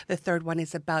anxiety. Right. The third one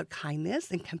is about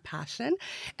kindness and compassion.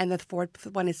 And the fourth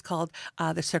one is called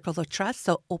the Circle of Trust,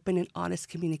 so open and honest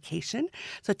communication.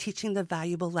 So teaching the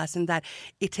valuable lesson that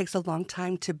it takes a long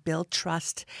time to build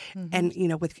trust and,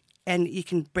 with and you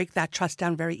can break that trust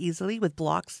down very easily with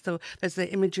blocks. So there's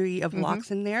the imagery of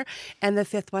blocks in there. And the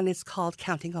fifth one is called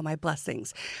Counting All My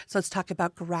Blessings. So let's talk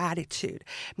about gratitude,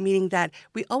 meaning that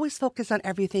we always focus on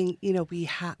everything,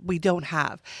 we don't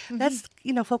have. Let's,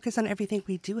 focus on everything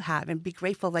we do have and be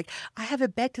grateful. Like, I have a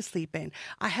bed to sleep in.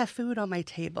 I have food on my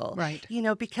table. Right.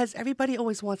 Because everybody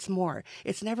always wants more.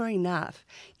 It's never enough.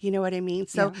 You know what I mean?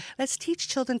 So let's teach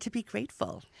children to be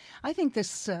grateful. I think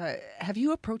this, have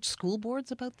you approached school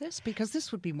boards about this? Because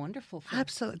this would be wonderful.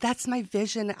 Absolutely. That's my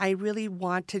vision. I really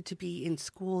wanted to be in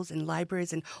schools and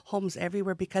libraries and homes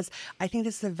everywhere because I think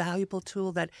this is a valuable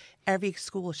tool that every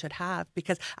school should have.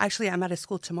 Because actually, I'm at a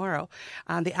school tomorrow.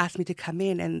 They asked me to come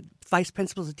in, and vice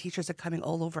principals and teachers are coming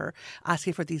all over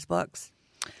asking for these books.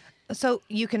 So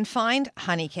you can find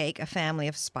Honey Cake, A Family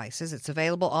of Spices. It's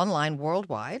available online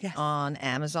worldwide on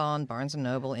Amazon, Barnes &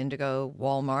 Noble, Indigo,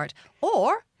 Walmart,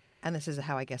 or, and this is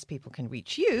how I guess people can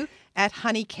reach you, at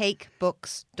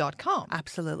honeycakebooks.com.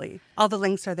 Absolutely. All the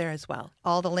links are there as well.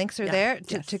 All the links are there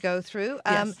to go through.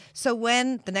 So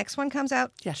when the next one comes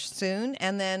out soon,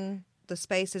 and then the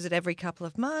space, is it every couple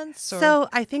of months? Or? So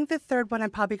I think the third one I'm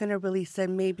probably going to release it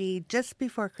maybe just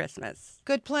before Christmas.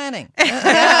 Good planning. Good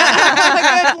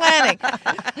planning.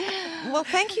 Well,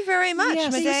 thank you very much,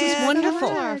 Yes, Medea. this is wonderful.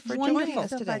 For joining us Thank you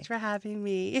so today. much for having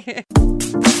me.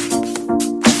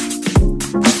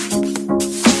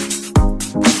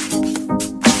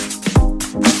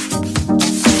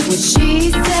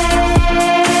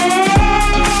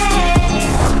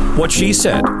 What She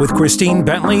Said with Christine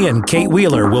Bentley and Kate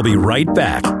Wheeler will be right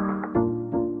back.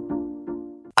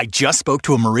 I just spoke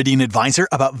to a Meridian advisor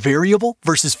about variable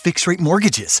versus fixed rate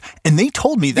mortgages, and they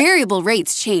told me that Variable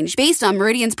rates change based on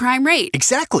Meridian's prime rate.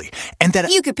 exactly, and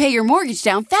that You could pay your mortgage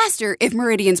down faster if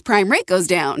Meridian's prime rate goes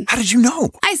down. How did you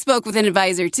know? I spoke with an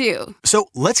advisor, too. So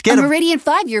let's get a Meridian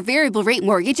 5-year variable rate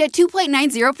mortgage at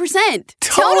 2.90%.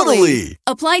 Totally.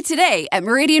 Apply today at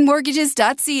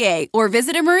meridianmortgages.ca or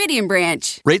visit a Meridian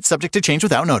branch. Rates subject to change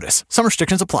without notice. Some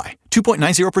restrictions apply.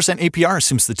 2.90% APR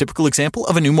assumes the typical example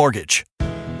of a new mortgage.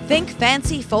 Think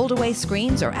fancy fold-away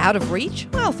screens are out of reach?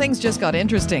 Well, things just got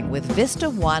interesting with Vista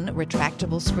One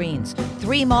retractable screens.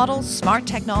 3 models, smart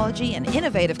technology, and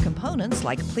innovative components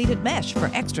like pleated mesh for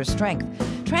extra strength.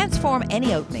 Transform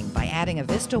any opening by adding a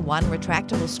Vista One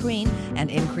retractable screen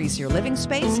and increase your living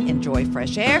space, enjoy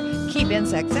fresh air, keep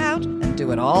insects out, and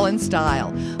do it all in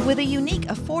style. With a unique,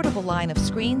 affordable line of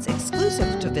screens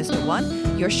exclusive to Vista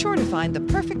One, you're sure to find the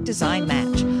perfect design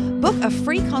match. Book a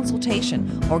free consultation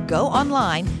or go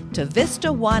online to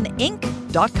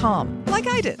VistaOneInc.com, like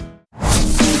I did.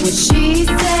 What she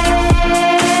said,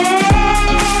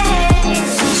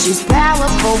 she's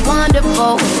powerful,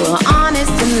 wonderful,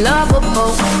 honest and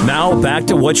lovable. Now back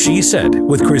to What She Said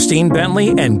with Christine Bentley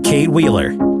and Kate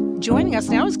Wheeler. Joining us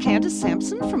now is Candace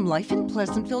Sampson from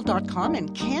lifeinpleasantville.com.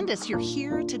 And Candace, you're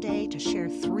here today to share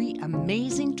 3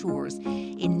 amazing tours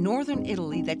in northern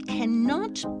Italy that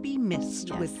cannot be missed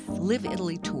with Live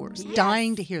Italy tours. Yes.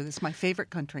 Dying to hear this, my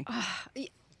favorite country.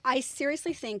 I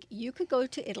seriously think you could go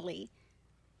to Italy,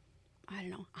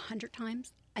 100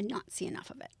 times and not see enough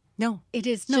of it. No. It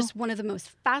is just one of the most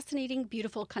fascinating,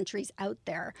 beautiful countries out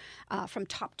there from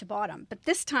top to bottom. But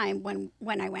this time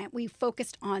when I went, we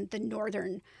focused on the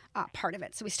northern part of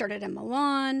it. So we started in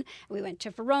Milan, we went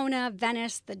to Verona,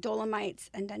 Venice, the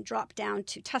Dolomites, and then dropped down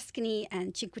to Tuscany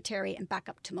and Cinque Terre and back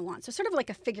up to Milan. So sort of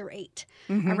like a figure 8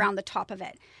 around the top of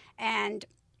it. And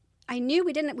I knew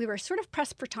we were sort of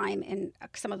pressed for time in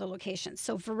some of the locations.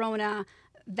 So Verona,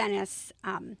 Venice,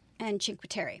 and Cinque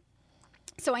Terre.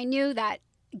 So I knew that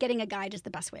getting a guide is the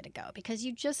best way to go because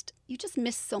you just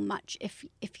miss so much if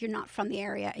you're not from the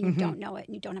area and you don't know it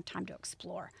and you don't have time to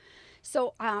explore.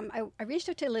 So I reached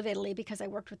out to Live Italy because I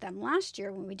worked with them last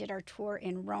year when we did our tour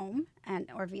in Rome and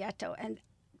Orvieto, and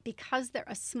because they're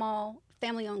a small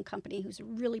family-owned company who's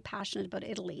really passionate about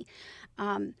Italy,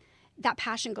 that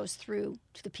passion goes through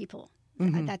to the people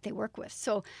that they work with.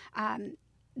 So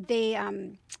they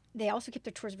also keep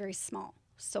their tours very small.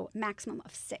 So maximum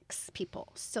of 6 people.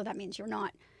 So that means you're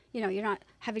not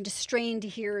having to strain to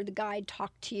hear the guide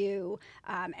talk to you,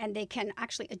 and they can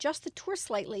actually adjust the tour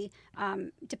slightly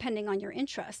depending on your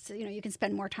interests. You can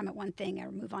spend more time at one thing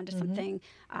or move on to something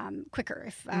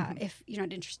quicker if you're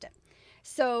not interested.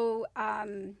 So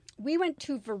we went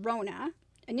to Verona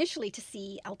initially to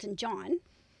see Elton John.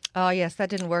 Oh, yes, that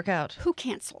didn't work out. Who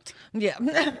canceled? Yeah.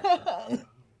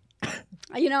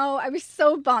 I was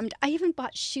so bummed. I even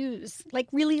bought shoes,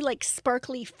 really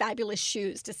sparkly, fabulous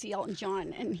shoes to see Elton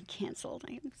John, and he canceled.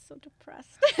 I am so depressed.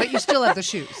 But you still have the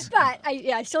shoes. But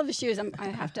I still have the shoes.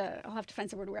 I'll have to find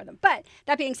somewhere to wear them. But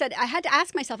that being said, I had to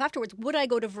ask myself afterwards, would I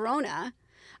go to Verona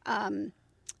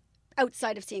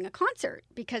outside of seeing a concert,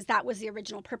 because that was the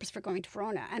original purpose for going to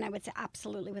Verona. And I would say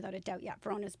absolutely, without a doubt, yeah,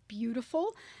 Verona's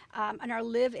beautiful. And our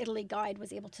Live Italy guide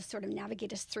was able to sort of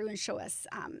navigate us through and show us.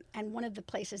 And one of the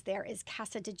places there is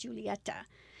Casa di Giulietta,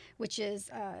 which is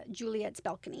Juliet's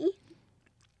balcony.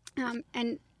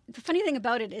 And the funny thing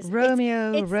about it is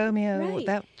Romeo, right.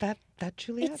 that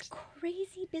Juliet. It's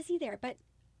crazy busy there, but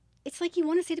it's like you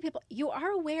want to say to people, you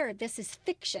are aware this is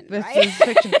fiction, This right? is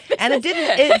fiction, and it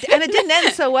didn't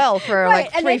end so well for Right,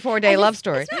 like and 3-4 day love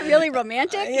story. It's not really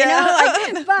romantic, you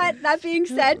Yeah. know. But that being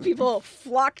said, people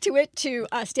flock to it to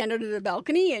stand under the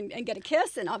balcony and get a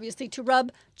kiss, and obviously to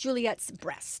rub Juliet's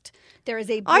breast. There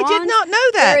is a I did not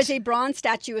know that. There is a bronze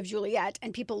statue of Juliet,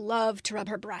 and people love to rub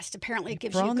her breast. Apparently, it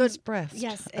gives you Bronze good breast.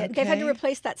 Yes, they've had to Okay.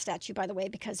 replace that statue, by the way,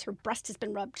 because her breast has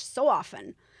been rubbed so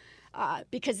often.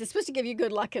 Because it's supposed to give you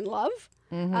good luck and love.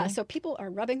 So people are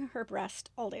rubbing her breast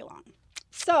all day long.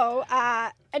 So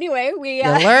anyway, we You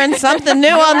learn something new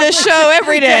on this show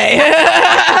every day.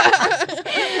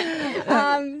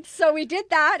 So we did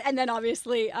that, and then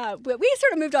obviously we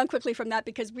sort of moved on quickly from that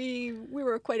because we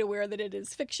were quite aware that it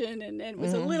is fiction and it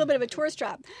was a little bit of a tourist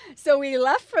trap. So we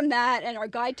left from that, and our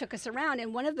guide took us around.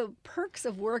 And one of the perks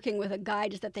of working with a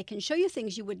guide is that they can show you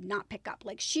things you would not pick up.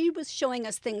 Like she was showing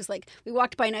us things like we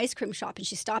walked by an ice cream shop, and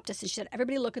she stopped us and she said,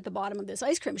 "Everybody look at the bottom of this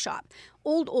ice cream shop.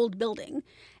 Old building,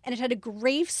 and it had a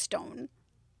gravestone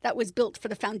that was built for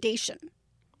the foundation."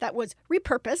 That was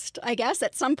repurposed, I guess,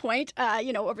 at some point,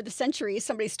 over the centuries.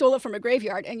 Somebody stole it from a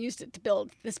graveyard and used it to build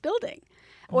this building.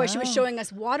 Or she was Wow. showing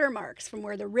us watermarks from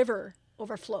where the river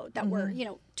overflowed that were,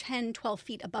 10, 12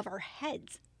 feet above our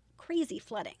heads. Crazy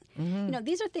flooding.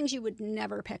 These are things you would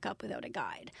never pick up without a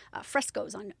guide.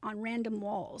 Frescoes on random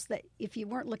walls that if you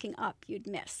weren't looking up, you'd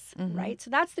miss, right? So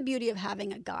that's the beauty of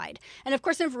having a guide. And of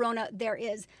course, in Verona, there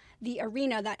is the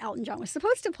arena that Elton John was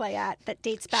supposed to play at that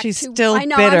dates back She's to... still I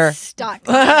know, bitter. I'm stuck.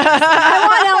 I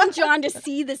want Elton John to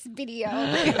see this video.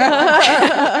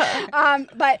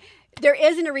 But there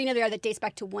is an arena there that dates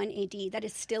back to 1 AD that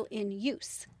is still in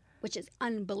use, which is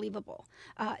unbelievable.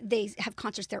 They have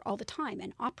concerts there all the time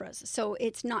and operas, so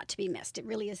it's not to be missed. It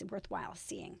really is worthwhile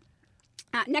seeing.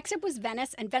 Next up was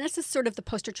Venice, and Venice is sort of the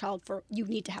poster child for you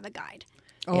need to have a guide.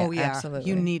 Oh, yeah. absolutely.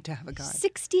 You need to have a guide.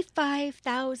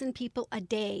 65,000 people a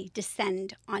day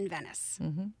descend on Venice.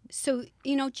 So,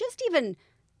 just even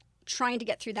trying to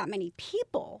get through that many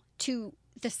people to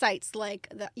the sites like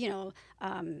the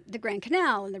Grand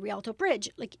Canal and the Rialto Bridge,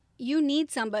 like you need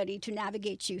somebody to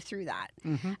navigate you through that,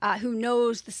 who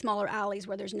knows the smaller alleys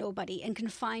where there's nobody and can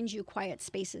find you quiet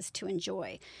spaces to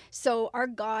enjoy. So our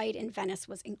guide in Venice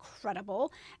was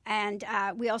incredible, and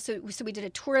we did a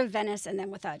tour of Venice and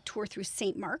then with a tour through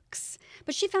St. Mark's.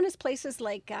 But she found us places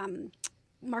like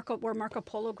where Marco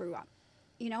Polo grew up,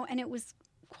 and it was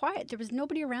quiet. There was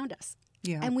nobody around us,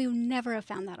 and we would never have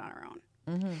found that on our own.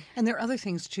 And there are other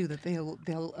things too that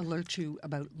they'll alert you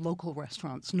about local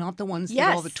restaurants, not the ones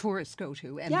that all the tourists go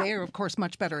to. And they are, of course,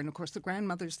 much better. And of course, the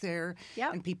grandmother's there,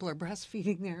 and people are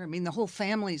breastfeeding there. I mean, the whole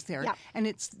family's there,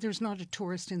 and there's not a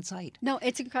tourist in sight. No,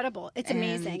 it's incredible. It's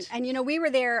amazing. And we were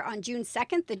there on June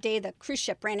 2nd, the day the cruise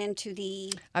ship ran into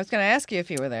the. I was going to ask you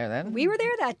if you were there then. We were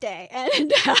there that day,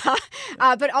 and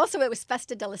but also it was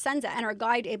Festa della Senza, and our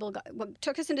guide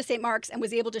took us into St. Mark's and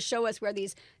was able to show us where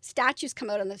these statues come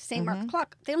out on the St. Mark clock.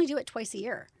 They only do it twice a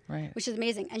year, which is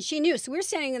amazing. And she knew. So we were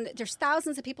standing there's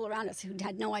thousands of people around us who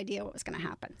had no idea what was going to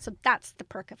happen. So that's the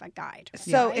perk of a guide.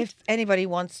 So if anybody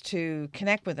wants to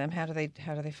connect with them, how do they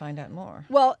find out more?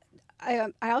 Well,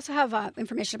 I also have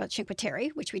information about Cinque Terre,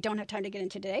 which we don't have time to get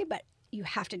into today, but you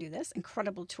have to do this.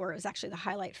 Incredible tour is actually the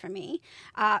highlight for me.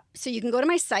 So you can go to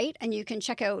my site and you can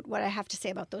check out what I have to say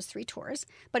about those 3 tours.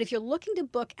 But if you're looking to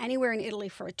book anywhere in Italy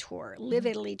for a tour,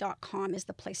 liveitaly.com is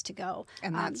the place to go.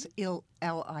 And that's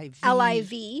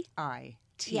L-I-V-I.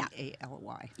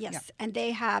 T-A-L-Y. Yes, and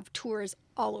they have tours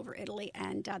all over Italy,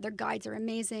 and their guides are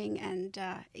amazing. And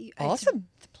awesome.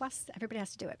 It's a plus. Everybody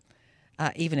has to do it.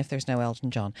 Even if there's no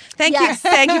Elton John. Thank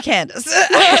you, Candace.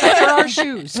 For our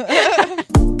shoes.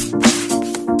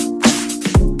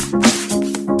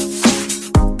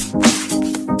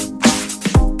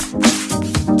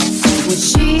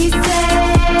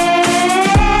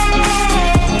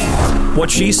 What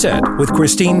She Said with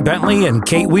Christine Bentley and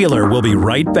Kate Wheeler will be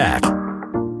right back.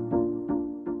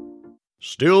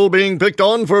 Still being picked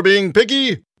on for being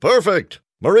picky? Perfect!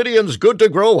 Meridian's Good to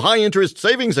Grow high-interest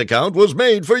savings account was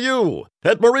made for you.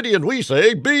 At Meridian, we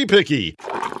say be picky.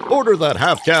 Order that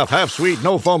half-calf, half-sweet,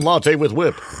 no-foam latte with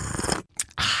whip.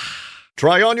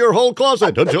 Try on your whole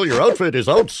closet until your outfit is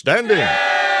outstanding.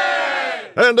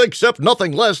 And accept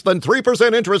nothing less than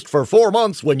 3% interest for 4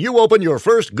 months when you open your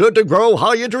first Good to Grow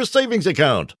high-interest savings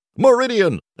account.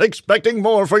 Meridian, expecting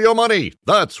more for your money.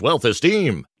 That's Wealth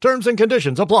Esteem. Terms and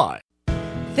conditions apply.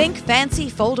 Think fancy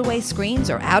fold-away screens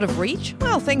are out of reach?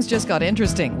 Well, things just got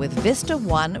interesting with Vista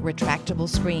One retractable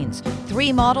screens.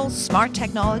 3 models, smart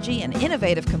technology, and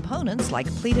innovative components like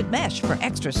pleated mesh for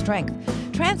extra strength.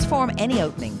 Transform any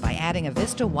opening by adding a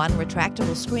Vista One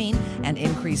retractable screen and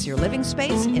increase your living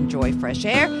space, enjoy fresh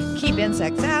air, keep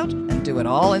insects out, and do it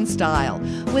all in style.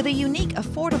 With a unique,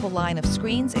 affordable line of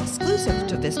screens exclusive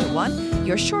to Vista One,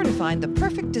 you're sure to find the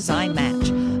perfect design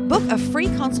match. Book a free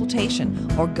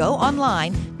consultation or go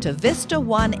online to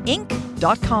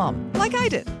VistaOneInc.com, like I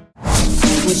did.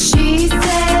 What she said,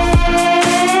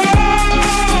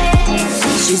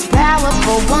 she's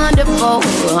powerful, wonderful,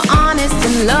 honest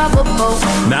and lovable.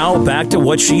 Now back to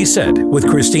What She Said with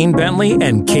Christine Bentley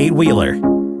and Kate Wheeler.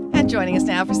 And joining us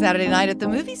now for Saturday Night at the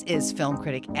Movies is film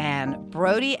critic Anne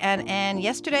Brody. And Anne,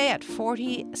 yesterday at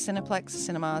 40 Cineplex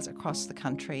cinemas across the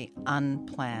country,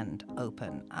 unplanned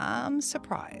open. I'm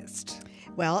surprised.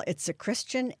 Well, it's a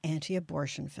Christian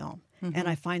anti-abortion film, Mm-hmm. and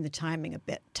I find the timing a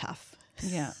bit tough.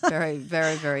 Yeah, very,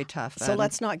 very, very tough. So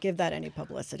let's not give that any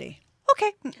publicity.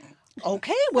 Okay.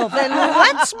 Okay, well then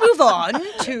let's move on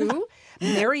to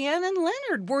Marianne and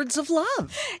Leonard, Words of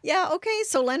Love. Yeah, okay.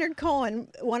 So Leonard Cohen,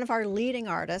 one of our leading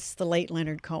artists, the late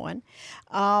Leonard Cohen,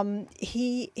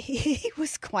 he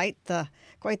was quite the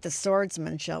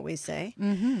swordsman, shall we say,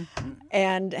 Mm-hmm.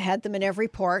 and had them in every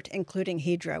port, including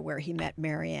Hydra, where he met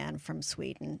Marianne from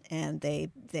Sweden, and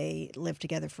they lived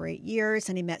together for 8 years.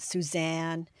 And he met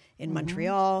Suzanne in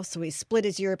Montreal, so he split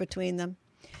his year between them.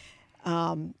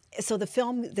 So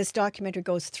this documentary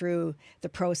goes through the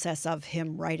process of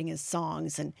him writing his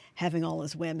songs and having all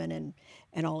his women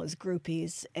and all his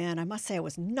groupies. And I must say, I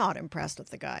was not impressed with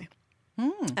the guy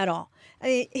at all. I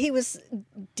mean, he was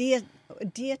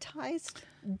deitized?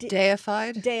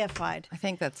 Deified? Deified. I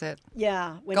think that's it.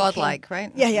 Yeah. Godlike, right?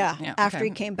 Yeah. Yeah, After okay.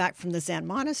 he came back from the Zen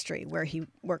monastery, where he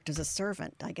worked as a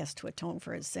servant, I guess, to atone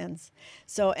for his sins.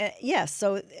 So,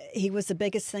 so he was the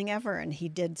biggest thing ever, and he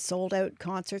did sold-out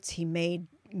concerts. He made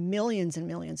millions and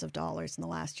millions of dollars in the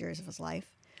last years of his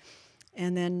life.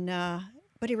 And then,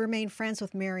 but he remained friends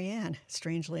with Marianne,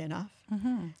 strangely enough.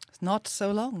 Mm-hmm. It's not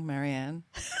so long, Marianne.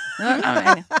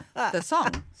 I mean, the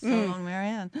song, So Long,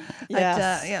 Marianne.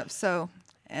 Yes. So...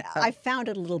 I found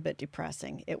it a little bit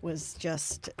depressing. It was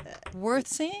just... worth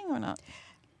seeing or not?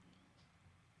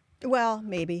 Well,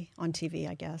 maybe on TV,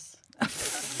 I guess.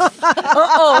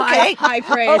 Okay. High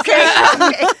praise.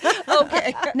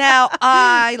 Okay. Now,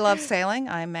 I love sailing.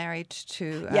 I'm married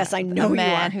to yes, I know a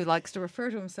man you are. who likes to refer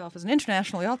to himself as an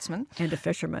international yachtsman. And a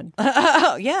fisherman.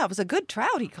 Yeah, it was a good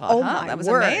trout he caught. Oh, huh? my That was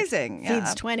word. amazing. Yeah.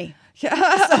 Feeds 20.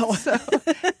 Yeah. So,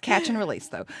 catch and release,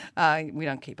 though. We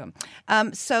don't keep them.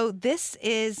 So this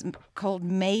is called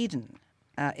Maiden.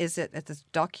 It's a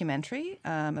documentary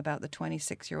about the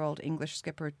 26-year-old English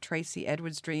skipper Tracy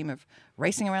Edwards' dream of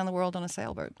racing around the world on a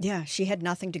sailboat. Yeah, she had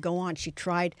nothing to go on. She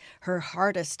tried her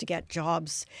hardest to get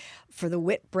jobs for the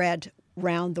Whitbread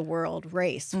Round the World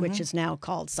race, which is now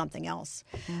called something else.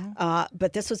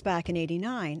 But this was back in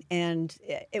 '89, and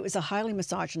it was a highly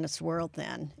misogynist world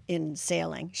then in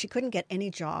sailing. She couldn't get any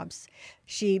jobs.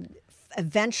 She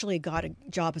eventually got a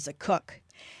job as a cook.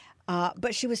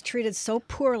 But she was treated so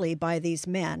poorly by these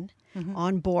men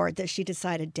on board that she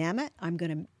decided, damn it, I'm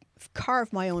going to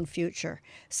carve my own future.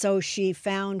 So she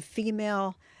found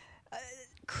female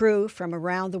crew from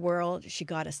around the world. She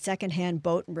got a secondhand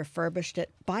boat and refurbished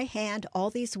it by hand, all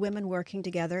these women working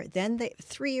together. Then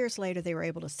 3 years later, they were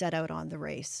able to set out on the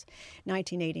race,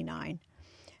 1989.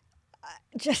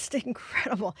 Just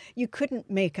incredible. You couldn't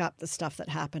make up the stuff that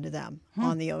happened to them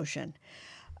on the ocean.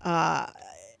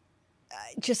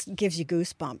 Just gives you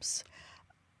goosebumps.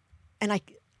 And I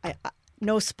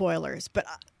no spoilers, but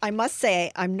I must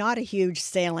say I'm not a huge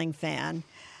sailing fan,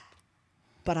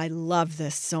 but I love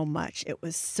this so much. It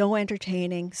was so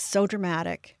entertaining, so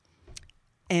dramatic,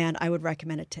 and I would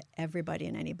recommend it to everybody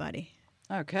and anybody.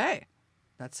 Okay.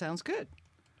 That sounds good.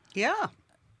 Yeah,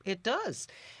 it does.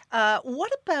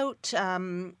 What about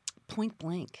Point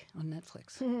Blank on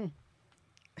Netflix?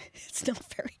 It's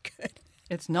not very good.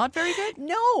 It's not very good?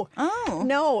 No. Oh.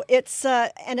 No, it's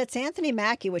and it's Anthony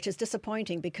Mackie, which is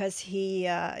disappointing because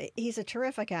he's a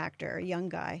terrific actor, a young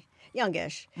guy,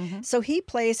 youngish. So he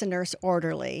plays a nurse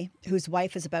orderly whose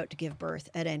wife is about to give birth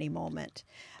at any moment.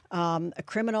 A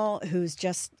criminal who's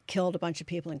just killed a bunch of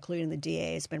people, including the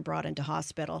DA, has been brought into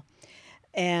hospital.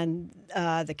 And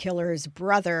the killer's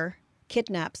brother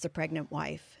kidnaps the pregnant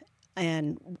wife.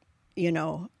 And,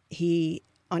 he...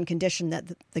 on condition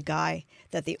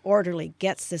that the orderly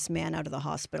gets this man out of the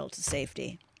hospital to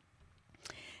safety.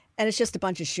 And it's just a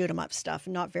bunch of shoot 'em up stuff,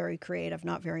 not very creative,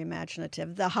 not very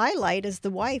imaginative. The highlight is the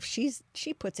wife.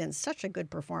 She puts in such a good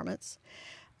performance.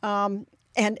 And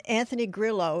Anthony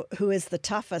Grillo, who is the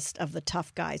toughest of the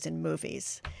tough guys in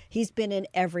movies. He's been in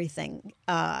everything.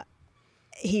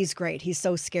 He's great. He's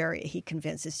so scary. He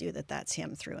convinces you that that's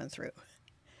him through and through.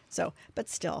 So, but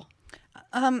still.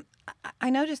 I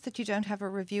noticed that you don't have a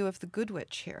review of The Good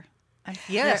Witch here.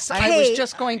 Yes, I was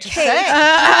just going to say.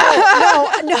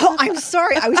 No, I'm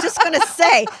sorry. I was just going to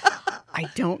say, I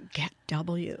don't get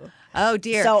W. Oh,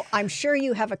 dear. So I'm sure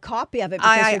you have a copy of it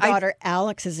because your daughter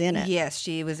Alex is in it. Yes,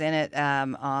 she was in it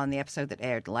on the episode that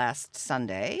aired last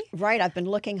Sunday. Right. I've been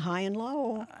looking high and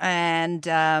low. And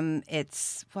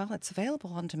it's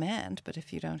available on demand, but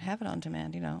if you don't have it on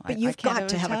demand, But you've got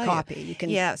to have a copy. You can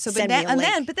send me a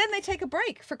link. But then they take a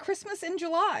break for Christmas in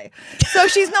July. So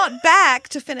she's not back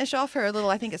to finish off her little,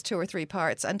 I think it's 2 or 3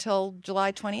 parts, until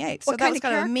July 28th. So that was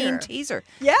kind of a mean teaser.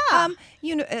 Yeah.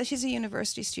 She's a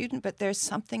university student, but there's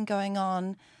something going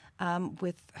on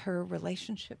with her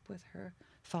relationship with her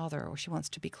father, or she wants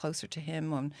to be closer to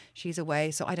him when she's away.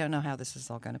 So I don't know how this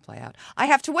is all going to play out. I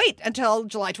have to wait until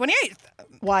July 28th.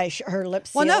 Why? Her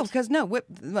lips sealed? Well, no, because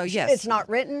yes. It's not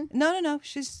written? No.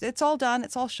 It's all done.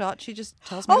 It's all shot. She just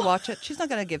tells me to watch it. She's not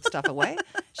going to give stuff away.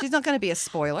 She's not going to be a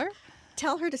spoiler.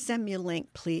 Tell her to send me a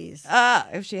link, please.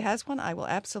 If she has one, I will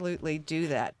absolutely do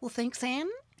that. Well, thanks, Anne.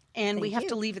 And we have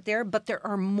to leave it there, but there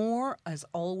are more, as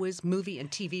always, movie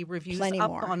and TV reviews Plenty up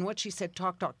more. on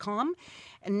whatshesaidtalk.com.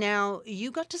 And now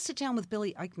you got to sit down with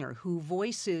Billy Eichner, who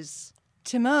voices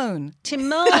Timon in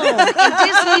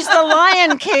Disney's The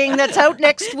Lion King that's out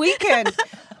next weekend.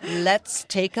 Let's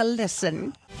take a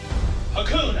listen.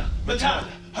 Hakuna Matata,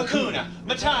 Hakuna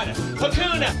Matata,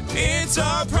 Hakuna. It's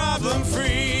our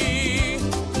problem-free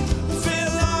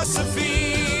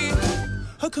philosophy.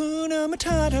 Hakuna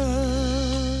Matata.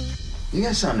 You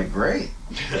guys sounded great.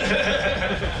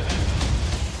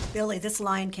 Billy, this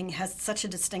Lion King has such a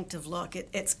distinctive look.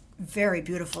 It's very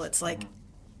beautiful. It's like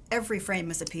every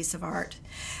frame is a piece of art.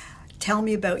 Tell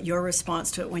me about your response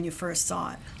to it when you first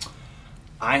saw it.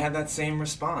 I had that same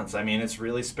response. I mean, it's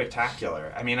really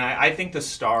spectacular. I mean, I think the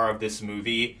star of this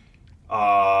movie,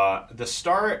 the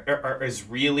star is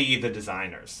really the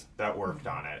designers that worked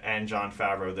on it, and Jon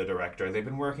Favreau, the director. They've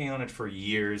been working on it for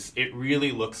years. It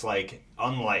really looks like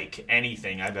unlike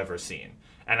anything I've ever seen.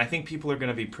 And I think people are going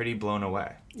to be pretty blown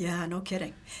away. Yeah, no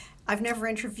kidding. I've never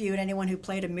interviewed anyone who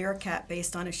played a meerkat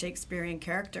based on a Shakespearean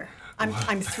character.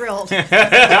 I'm thrilled.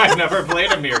 I've never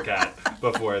played a meerkat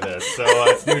before this, so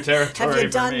it's new territory for me. Have you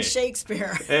done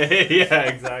Shakespeare? Yeah,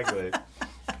 exactly.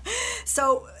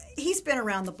 So he's been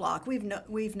around the block.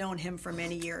 We've known him for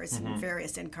many years in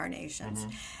various incarnations.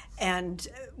 And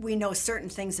we know certain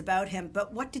things about him.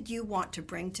 But what did you want to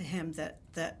bring to him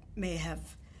that may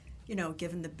have,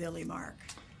 given the Billy mark?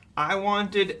 I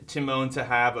wanted Timon to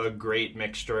have a great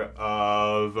mixture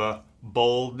of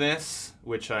boldness,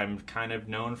 which I'm kind of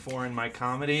known for in my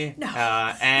comedy,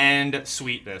 and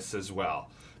sweetness as well.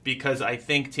 Because I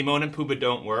think Timon and Pumbaa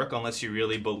don't work unless you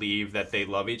really believe that they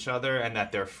love each other and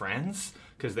that they're friends,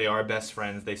 because they are best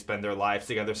friends. They spend their lives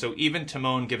together. So even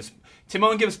Timon gives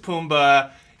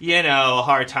Pumbaa, a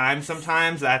hard time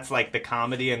sometimes. That's like the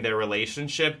comedy in their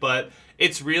relationship, but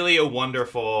it's really a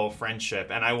wonderful friendship,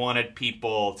 and I wanted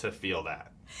people to feel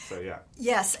that. So, yeah.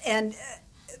 Yes,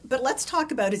 but let's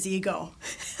talk about his ego.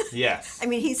 Yes. I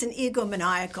mean, he's an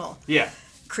egomaniacal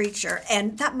creature,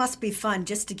 and that must be fun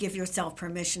just to give yourself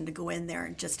permission to go in there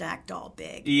and just act all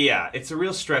big. Yeah, it's a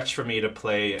real stretch for me to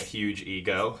play a huge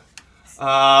ego.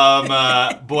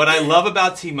 But what I love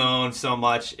about Timon so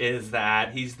much is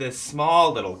that he's this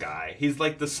small little guy. He's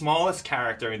like the smallest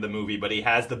character in the movie, but he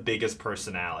has the biggest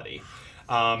personality.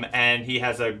 And he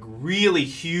has a really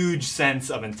huge sense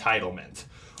of entitlement,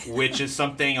 which is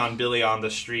something on Billy on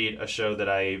the Street, a show that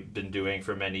I've been doing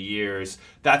for many years.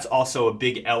 That's also a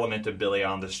big element of Billy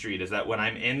on the Street, is that when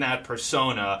I'm in that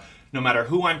persona, no matter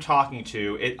who I'm talking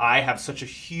to, I have such a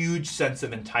huge sense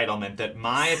of entitlement that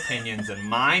my opinions and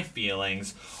my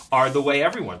feelings are the way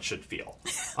everyone should feel.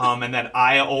 And that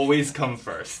I always come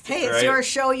first. Hey, it's your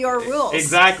show, your rules.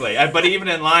 Exactly. But even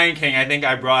in Lion King, I think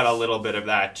I brought a little bit of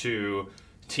that to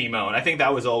Timon. I think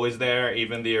that was always there,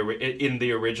 even in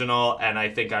the original, and I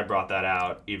think I brought that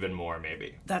out even more,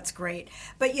 maybe. That's great.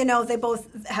 But, they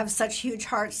both have such huge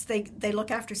hearts. They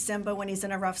look after Simba when he's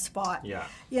in a rough spot. Yeah.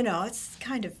 It's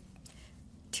kind of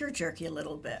tear-jerky a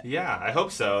little bit. Yeah, I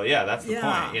hope so. Yeah, that's the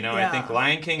point. I think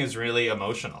Lion King is really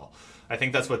emotional. I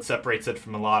think that's what separates it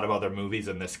from a lot of other movies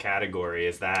in this category,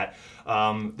 is that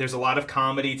there's a lot of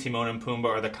comedy. Timon and Pumbaa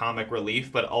are the comic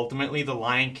relief, but ultimately The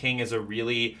Lion King is a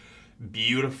really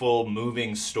beautiful,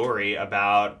 moving story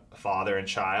about father and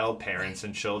child, parents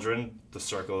and children, the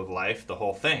circle of life, the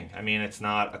whole thing. I mean, it's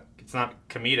not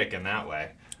comedic in that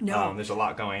way. No. There's a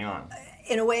lot going on.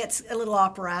 In a way, it's a little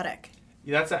operatic.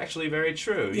 That's actually very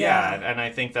true. Yeah. And I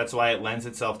think that's why it lends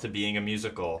itself to being a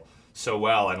musical so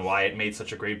well, and why it made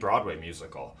such a great Broadway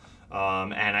musical.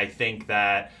 And I think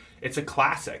that it's a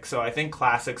classic. So I think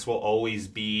classics will always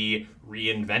be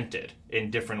reinvented in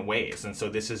different ways. And so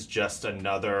this is just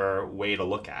another way to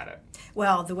look at it.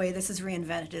 Well, the way this is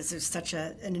reinvented is there's such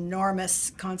an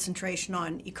enormous concentration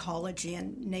on ecology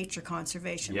and nature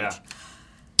conservation. Yeah,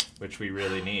 which we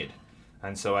really need.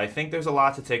 And so I think there's a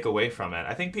lot to take away from it.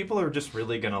 I think people are just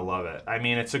really going to love it. I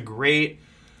mean, it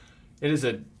is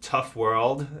a tough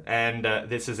world, and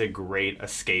this is a great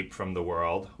escape from the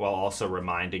world while also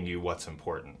reminding you what's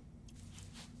important.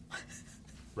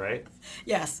 Right?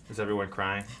 Yes. Is everyone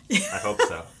crying? I hope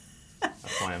so.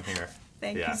 That's why I'm here.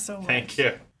 Thank you so much. Thank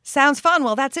you. Sounds fun.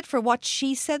 Well, that's it for What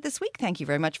She Said this week. Thank you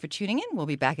very much for tuning in. We'll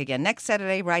be back again next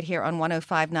Saturday right here on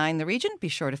 105.9 The Region. Be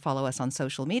sure to follow us on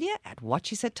social media at What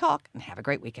She Said Talk, and have a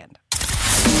great weekend.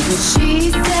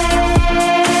 She said.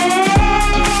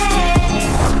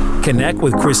 Connect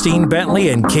with Christine Bentley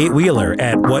and Kate Wheeler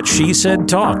at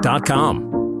whatshesaidtalk.com.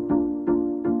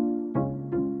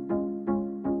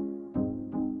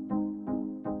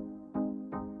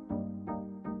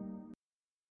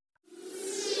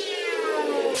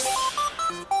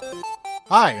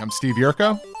 Hi, I'm Steve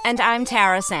Yerko. And I'm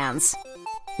Tara Sands.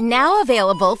 Now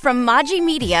available from Maji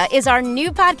Media is our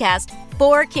new podcast,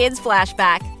 4 Kids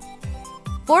Flashback.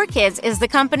 4 Kids is the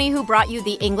company who brought you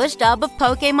the English dub of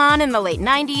Pokemon in the late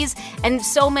 90s and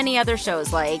so many other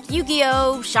shows like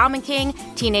Yu-Gi-Oh!, Shaman King,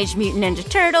 Teenage Mutant Ninja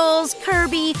Turtles,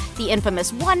 Kirby, the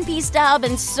infamous One Piece dub,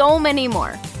 and so many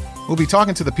more. We'll be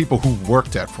talking to the people who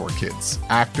worked at 4 Kids.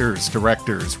 Actors,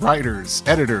 directors, writers,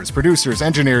 editors, producers,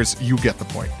 engineers, you get the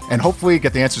point. And hopefully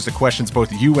get the answers to questions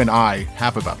both you and I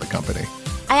have about the company.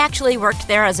 I actually worked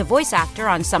there as a voice actor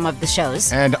on some of the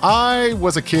shows. And I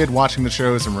was a kid watching the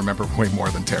shows and remember way more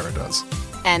than Tara does.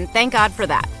 And thank God for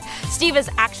that. Steve is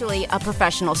actually a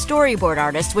professional storyboard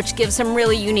artist, which gives some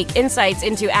really unique insights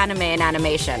into anime and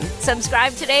animation.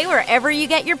 Subscribe today wherever you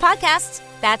get your podcasts.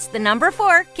 That's the number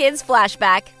 4 Kids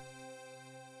Flashback.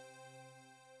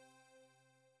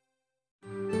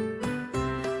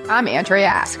 I'm Andrea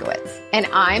Askowitz. And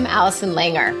I'm Allison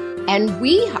Langer. And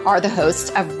we are the hosts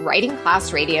of Writing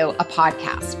Class Radio, a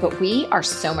podcast, but we are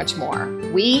so much more.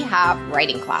 We have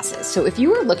writing classes. So if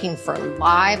you are looking for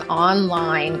live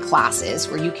online classes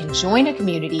where you can join a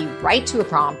community, write to a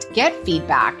prompt, get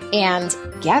feedback, and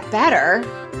get better,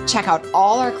 check out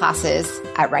all our classes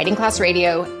at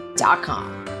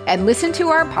writingclassradio.com. And listen to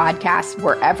our podcast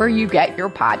wherever you get your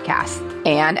podcasts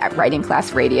and at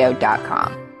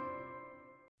writingclassradio.com.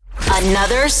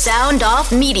 Another Sound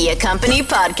Off Media Company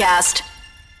podcast.